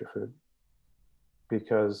got to taste your food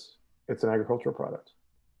because it's an agricultural product.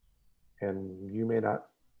 And you may not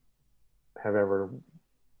have ever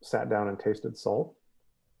sat down and tasted salt,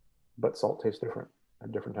 but salt tastes different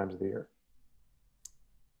at different times of the year.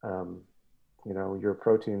 Um, your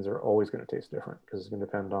proteins are always going to taste different because it's going to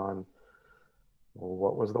depend on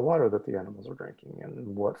what was the water that the animals were drinking and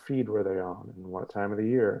what feed were they on and what time of the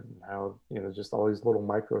year and how just all these little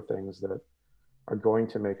micro things that are going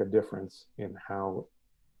to make a difference in how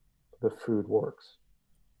the food works.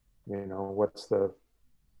 What's the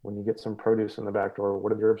when you get some produce in the back door,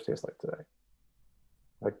 what do the herbs taste like today?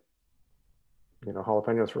 Like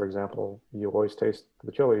jalapenos, for example, you always taste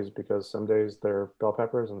the chilies because some days they're bell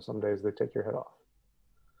peppers and some days they take your head off,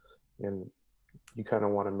 and you kind of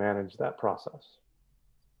want to manage that process.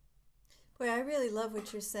 Boy, I really love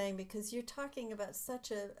what you're saying because you're talking about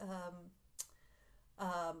such a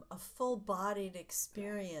full-bodied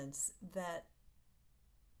experience that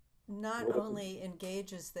not only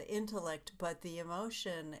engages the intellect but the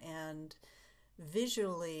emotion and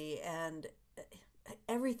visually and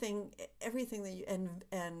everything, everything that you,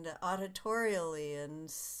 and auditorially and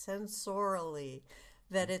sensorially,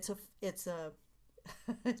 that it's a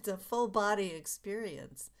it's a full body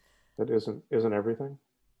experience. That isn't everything.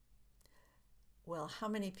 Well, how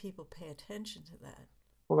many people pay attention to that?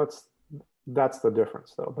 Well, that's the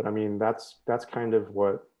difference, though. But I mean, that's kind of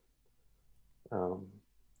what um,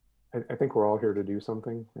 I think we're all here to do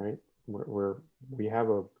something, right? We're we have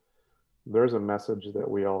a there's a message that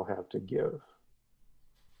we all have to give,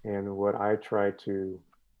 and what I try to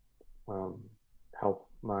um, help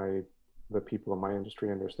the people in my industry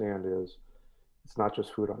understand is it's not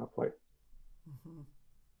just food on a plate, Hmm.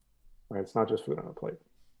 right? It's not just food on a plate.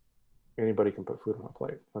 Anybody can put food on a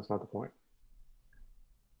plate. That's not the point.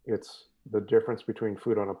 It's the difference between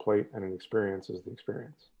food on a plate and an experience is the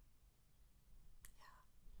experience.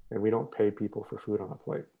 And we don't pay people for food on a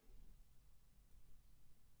plate,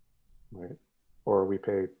 right? Or we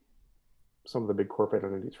pay some of the big corporate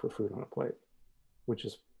entities for food on a plate, which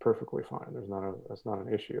is perfectly fine. That's not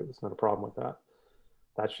an issue. That's not a problem with that.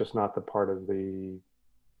 That's just not the part of the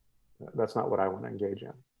that's not what I want to engage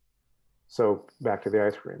in. So back to the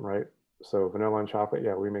ice cream, right? So vanilla and chocolate,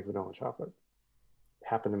 yeah, we make vanilla and chocolate.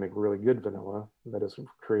 Happen to make really good vanilla that is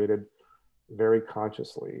created very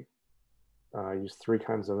consciously. Use three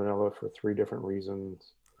kinds of vanilla for three different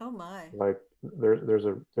reasons. Oh my. Like there's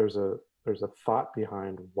a thought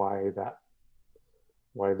behind why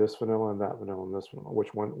this vanilla and this vanilla,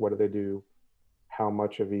 which one, what do they do, how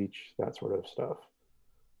much of each, that sort of stuff.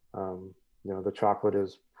 The chocolate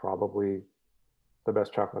is probably the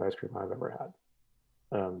best chocolate ice cream I've ever had.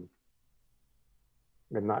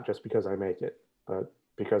 And not just because I make it, but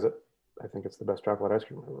because I think it's the best chocolate ice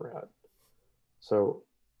cream I've ever had. So,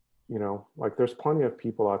 like there's plenty of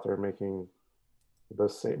people out there making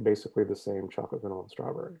basically the same chocolate, vanilla, and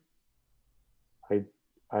strawberry. I,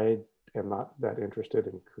 I am not that interested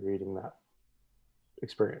in creating that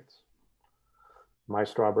experience. My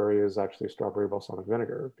strawberry is actually strawberry balsamic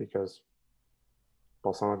vinegar because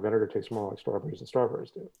balsamic vinegar tastes more like strawberries than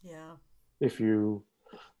strawberries do. Yeah. If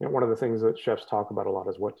one of the things that chefs talk about a lot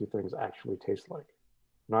is what do things actually taste like?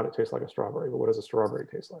 Not it tastes like a strawberry, but what does a strawberry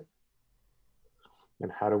taste like?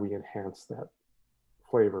 And how do we enhance that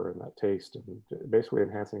flavor and that taste and basically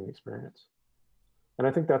enhancing the experience? And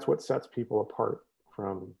I think that's what sets people apart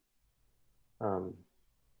um,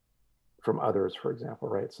 from others, for example,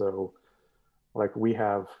 right? So, like we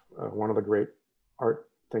have one of the great art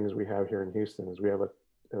things we have here in Houston is we have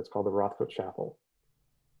it's called the Rothko Chapel,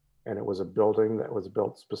 and it was a building that was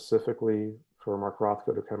built specifically for Mark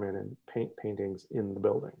Rothko to come in and paint paintings in the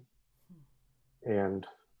building, and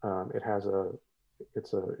it has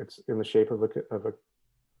it's in the shape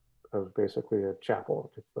of basically a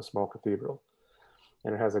chapel, a small cathedral,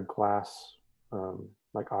 and it has a glass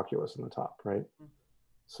like oculus in the top, right? Mm.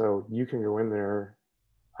 So you can go in there.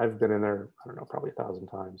 I've been in there, I don't know, probably 1,000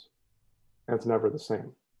 times, and it's never the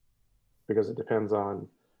same because it depends on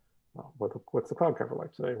what's the cloud cover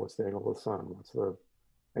like today, what's the angle of the sun,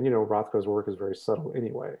 and Rothko's work is very subtle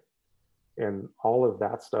anyway, and all of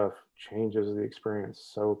that stuff changes the experience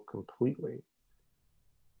so completely.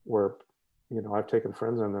 Where, I've taken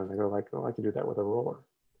friends in there and they go like, "Oh, I can do that with a roller."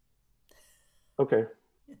 Okay,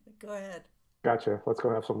 Go ahead. gotcha. Let's go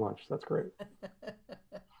have some lunch. That's great.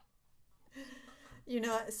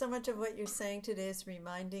 So much of what you're saying today is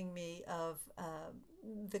reminding me of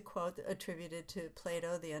the quote attributed to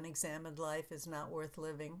Plato: "The unexamined life is not worth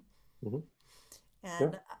living." Hmm. Yeah.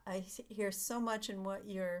 And I hear so much in what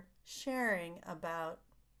you're sharing about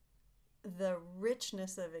the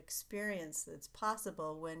richness of experience that's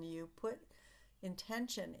possible when you put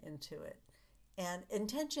intention into it. And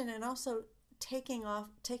intention, and also taking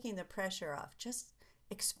the pressure off, just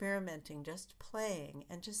experimenting, just playing,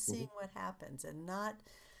 and just Hmm. seeing what happens, and not,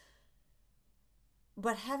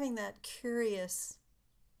 but having that curious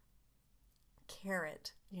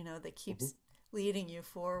carrot, that Hmm. keeps leading you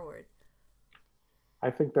forward. I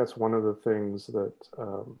think that's one of the things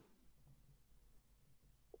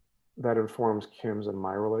that informs Kim's and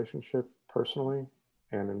my relationship personally,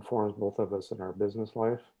 and informs both of us in our business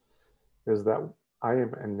life, is that I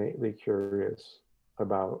am innately curious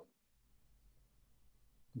about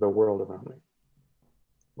the world around me.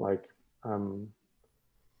 Like, um,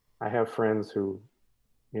 I have friends who,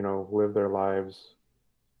 live their lives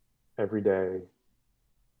every day,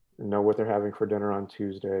 know what they're having for dinner on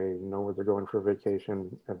Tuesday, know where they're going for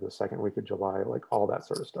vacation at the second week of July, like all that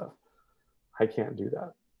sort of stuff. I can't do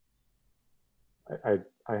that.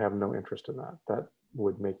 I have no interest in that. That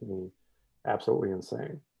would make me absolutely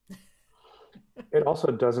insane. It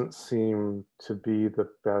also doesn't seem to be the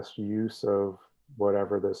best use of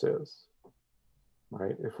whatever this is.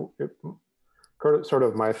 right? If sort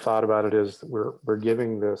of my thought about it is we're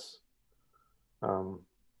giving this um,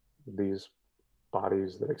 these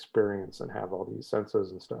bodies that experience and have all these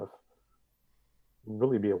senses and stuff,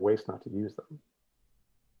 really be a waste not to use them.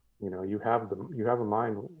 You know, you have a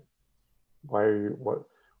mind.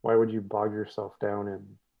 Why would you bog yourself down in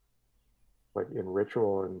like in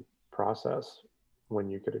ritual and process when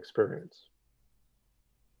you could experience?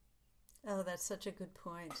 Oh, that's such a good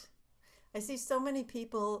point. I see so many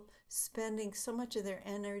people spending so much of their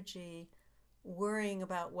energy worrying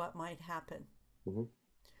about what might happen Hmm.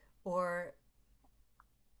 or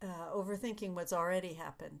overthinking what's already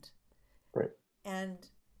happened. Right. And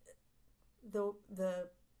the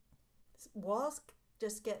walls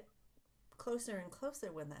just get closer and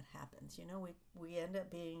closer when that happens. You know, we end up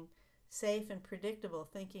being safe and predictable,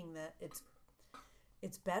 thinking that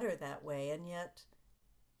it's better that way, and yet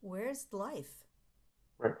where's life?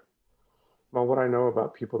 Right. Well, what I know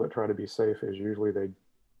about people that try to be safe is usually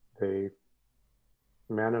they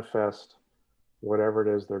manifest whatever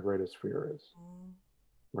it is their greatest fear is, Mm,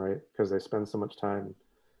 right? Because they spend so much time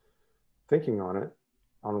thinking on it,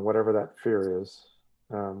 on whatever that fear is,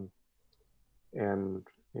 um, and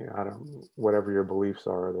you know, I don't whatever your beliefs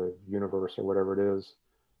are, the universe or whatever it is,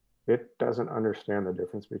 it doesn't understand the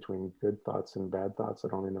difference between good thoughts and bad thoughts.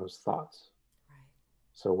 It only knows thoughts. right.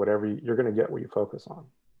 So whatever you're going to get what you focus on.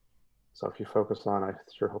 So if you focus on, I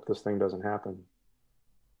sure hope this thing doesn't happen,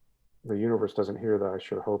 the universe doesn't hear the I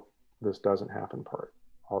sure hope this doesn't happen part.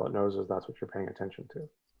 All it knows is that's what you're paying attention to.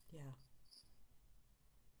 Yeah.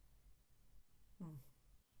 Mm.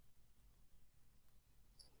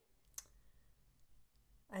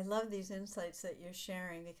 I love these insights that you're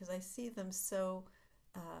sharing because I see them so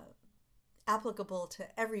uh, applicable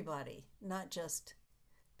to everybody, not just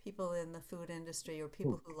people in the food industry or Hmm.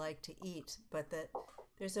 people who like to eat, but that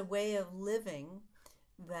there's a way of living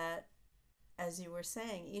that, as you were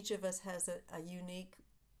saying, each of us has a unique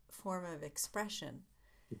form of expression.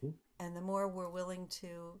 Mm-hmm. And the more we're willing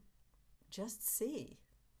to just see,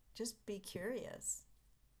 just be curious.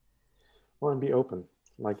 Well, and be open.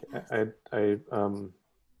 Like Yes.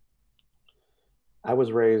 I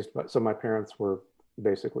was raised, so my parents were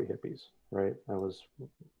basically hippies, right? I was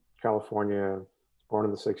California, born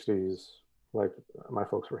in the '60s. Like my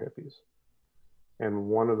folks were hippies, and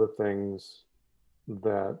one of the things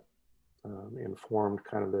that informed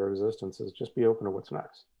kind of their existence is just be open to what's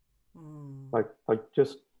next. Mm. Like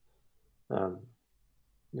just um,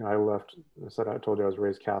 you know, I left. I said I told you I was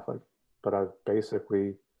raised Catholic, but I've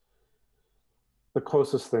basically the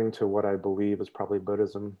closest thing to what I believe is probably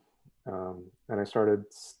Buddhism, and I started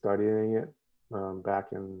studying it back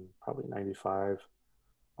in probably '95.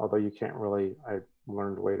 Although you can't really, I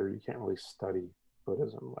learned later, you can't really study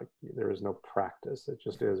Buddhism. Like there is no practice; it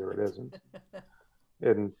just is or it isn't.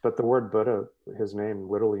 And but the word Buddha, his name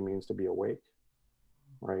literally means to be awake,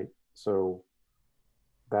 right? So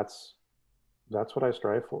that's that's what I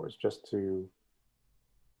strive for is just to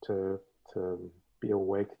to be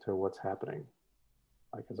awake to what's happening,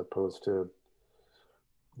 like as opposed to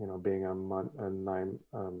being a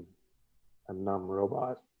numb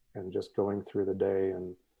robot and just going through the day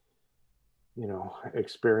and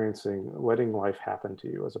experiencing letting life happen to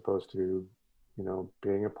you as opposed to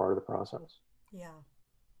being a part of the process. Yeah.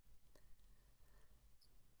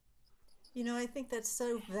 You know, I think that's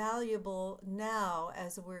so valuable now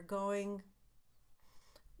as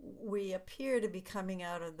we appear to be coming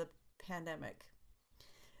out of the pandemic,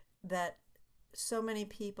 that so many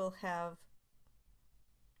people have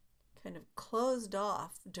kind of closed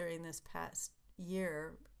off during this past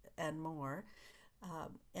year and more,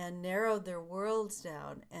 and narrowed their worlds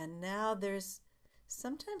down. And now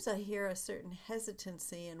sometimes I hear a certain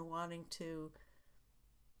hesitancy in wanting to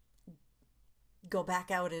go back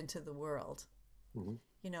out into the world, Mm-hmm.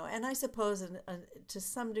 and I suppose to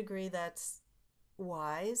some degree that's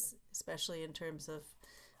wise, especially in terms of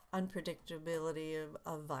unpredictability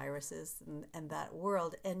of viruses and that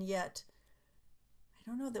world. And yet, I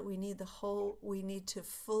don't know that we need to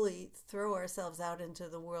fully throw ourselves out into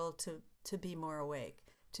the world to be more awake,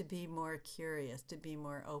 to be more curious, to be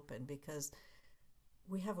more open, because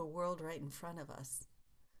we have a world right in front of us.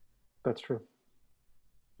 That's true.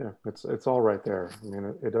 Yeah, it's all right there. I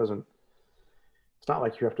mean, it doesn't. It's not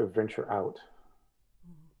like you have to venture out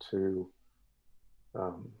to,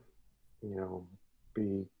 um, you know,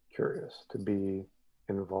 be curious, to be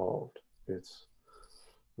involved. It's.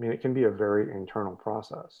 I mean, it can be a very internal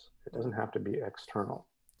process. It doesn't have to be external,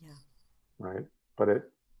 Yeah. right? But it.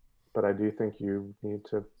 But I do think you need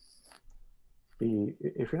to be.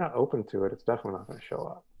 If you're not open to it, it's definitely not going to show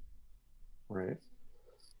up, right?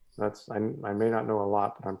 I may not know a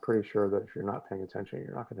lot, but I'm pretty sure that if you're not paying attention,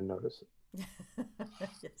 you're not going to notice it.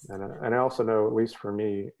 Yes. And I also know, at least for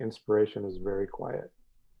me, inspiration is very quiet,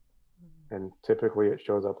 and typically it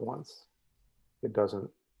shows up once. It doesn't,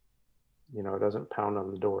 it doesn't pound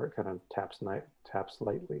on the door. It kind of taps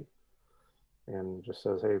lightly, and just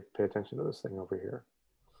says, "Hey, pay attention to this thing over here."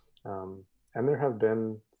 Um, and there have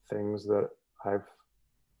been things that I've,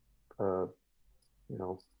 uh, you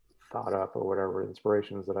know, thought up or whatever,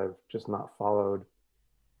 inspirations that I've just not followed,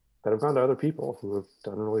 that have gone to other people who have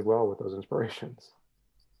done really well with those inspirations.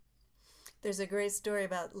 There's a great story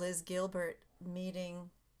about Liz Gilbert meeting,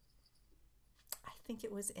 I think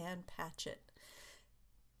it was Ann Patchett.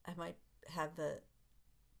 I might have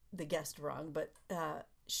the guest wrong, but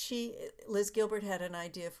she Liz Gilbert had an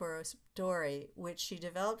idea for a story which she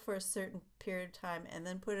developed for a certain period of time and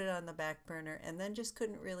then put it on the back burner and then just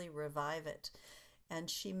couldn't really revive it. And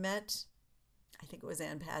she met, I think it was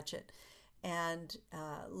Ann Patchett, and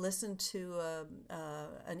listened to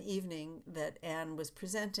an evening that Anne was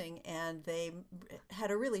presenting, and they had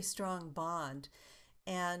a really strong bond.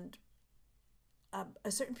 And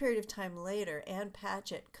a certain period of time later, Ann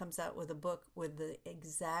Patchett comes out with a book with the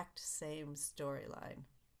exact same storyline.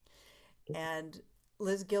 And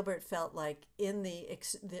Liz Gilbert felt like in the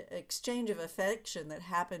exchange of affection that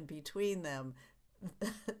happened between them,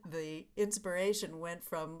 the inspiration went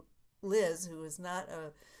from Liz, who was not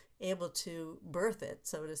able to birth it,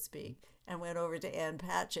 so to speak, and went over to Ann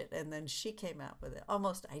Patchett, and then she came out with it,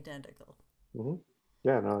 almost identical. Hmm.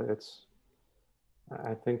 Yeah, no,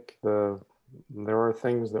 I think there are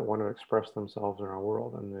things that want to express themselves in our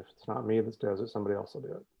world, and if it's not me that does it, somebody else will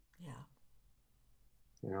do it. Yeah,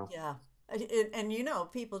 You know. yeah. And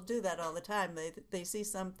people do that all the time. They see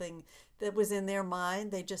something that was in their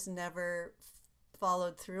mind, they just never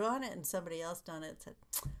followed through on it, and somebody else done it. Said,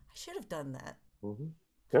 "I should have done that." Hmm.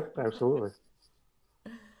 Yep, absolutely.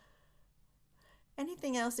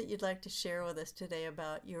 Anything else that you'd like to share with us today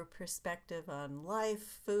about your perspective on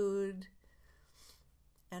life, food,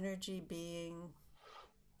 energy, being?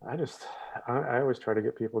 I always try to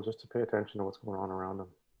get people just to pay attention to what's going on around them.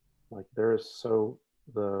 Like there is so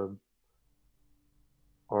the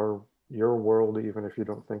our your world, even if you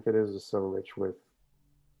don't think it is so rich with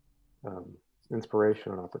um,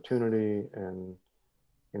 inspiration and opportunity and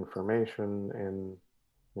information, and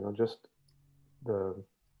just the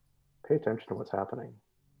pay attention to what's happening.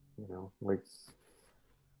 Like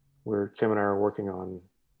Kim and I are working on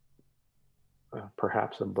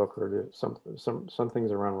perhaps a book or some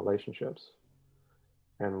things around relationships.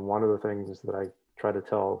 And one of the things that I try to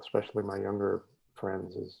tell, especially my younger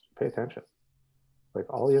friends, is pay attention. Like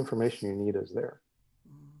all the information you need is there.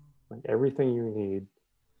 Like everything you need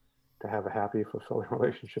to have a happy, fulfilling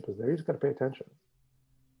relationship is there. You just got to pay attention.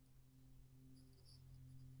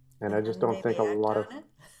 And I And just then don't maybe think a act lot of, on it.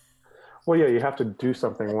 well, yeah, you have to do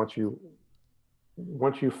something once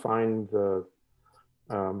you find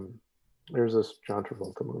um, there's this John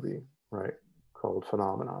Travolta movie, right, called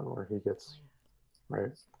Phenomenon, where he gets,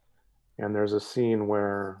 right, and there's a scene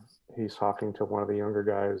where he's talking to one of the younger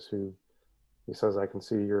guys who he says, "I can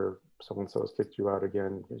see your so and so has kicked you out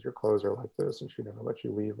again because your clothes are like this and she never let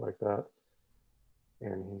you leave like that."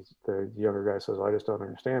 And the younger guy says, "I just don't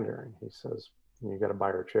understand her." And he says, "You got to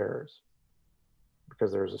buy her chairs,"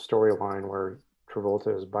 because there's a storyline where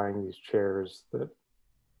Travolta is buying these chairs that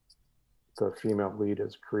the female lead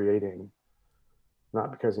is creating,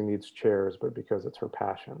 not because he needs chairs, but because it's her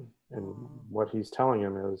passion. And Mm. what he's telling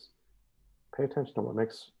him is, pay attention to what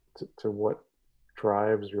makes to what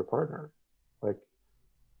drives your partner. Like,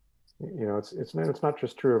 it's not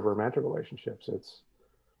just true of romantic relationships. It's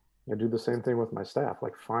I do the same thing with my staff.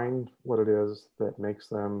 Like, find what it is that makes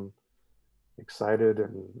them excited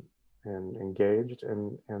and engaged,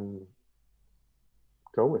 and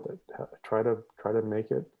go with it. Try to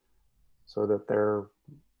make it so that they're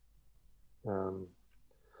so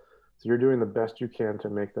you're doing the best you can to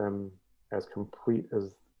make them as complete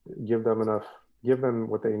as give them enough give them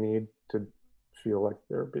what they need to feel like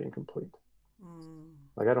they're being complete. Mm.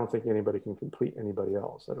 Like I don't think anybody can complete anybody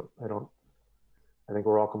else. I think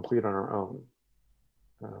we're all complete on our own.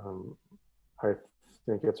 um, I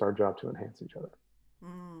think it's our job to enhance each other.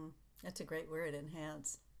 Mm. That's a great word,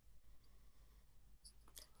 enhance.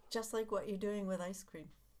 Just like what you're doing with ice cream.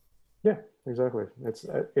 Yeah, exactly.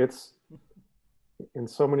 It's in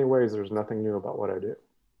so many ways there's nothing new about what I do.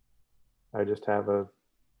 I just have a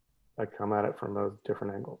I come at it from a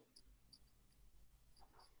different angle.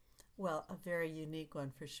 Well, a very unique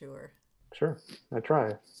one for sure. Sure, I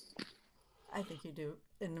try. I think you do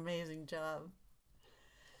an amazing job.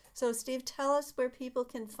 So, Steve, tell us where people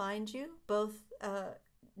can find you, both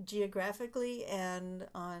geographically and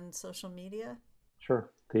on social media?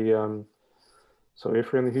 Sure. So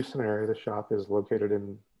if you're in the Houston area, the shop is located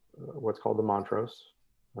in what's called the Montrose.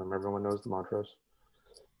 Everyone knows the Montrose.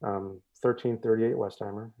 1338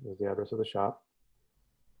 Westheimer is the address of the shop.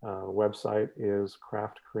 Website is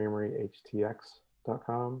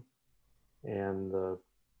craftcreameryhtx.com, and the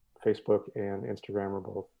Facebook and Instagram are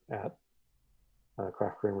both at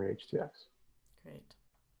Craft Creamery HTX. Great.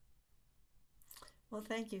 Well,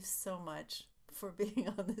 thank you so much for being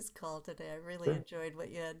on this call today. I really Sure. enjoyed what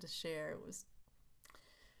you had to share. It was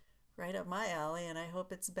right up my alley, and I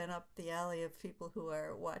hope it's been up the alley of people who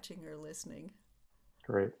are watching or listening.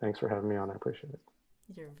 Great. Thanks for having me on. I appreciate it.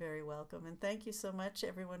 You're very welcome. And thank you so much,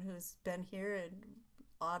 everyone who's been here in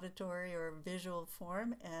auditory or visual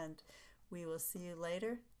form. And we will see you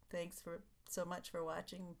later. Thanks for so much for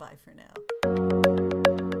watching. Bye for now.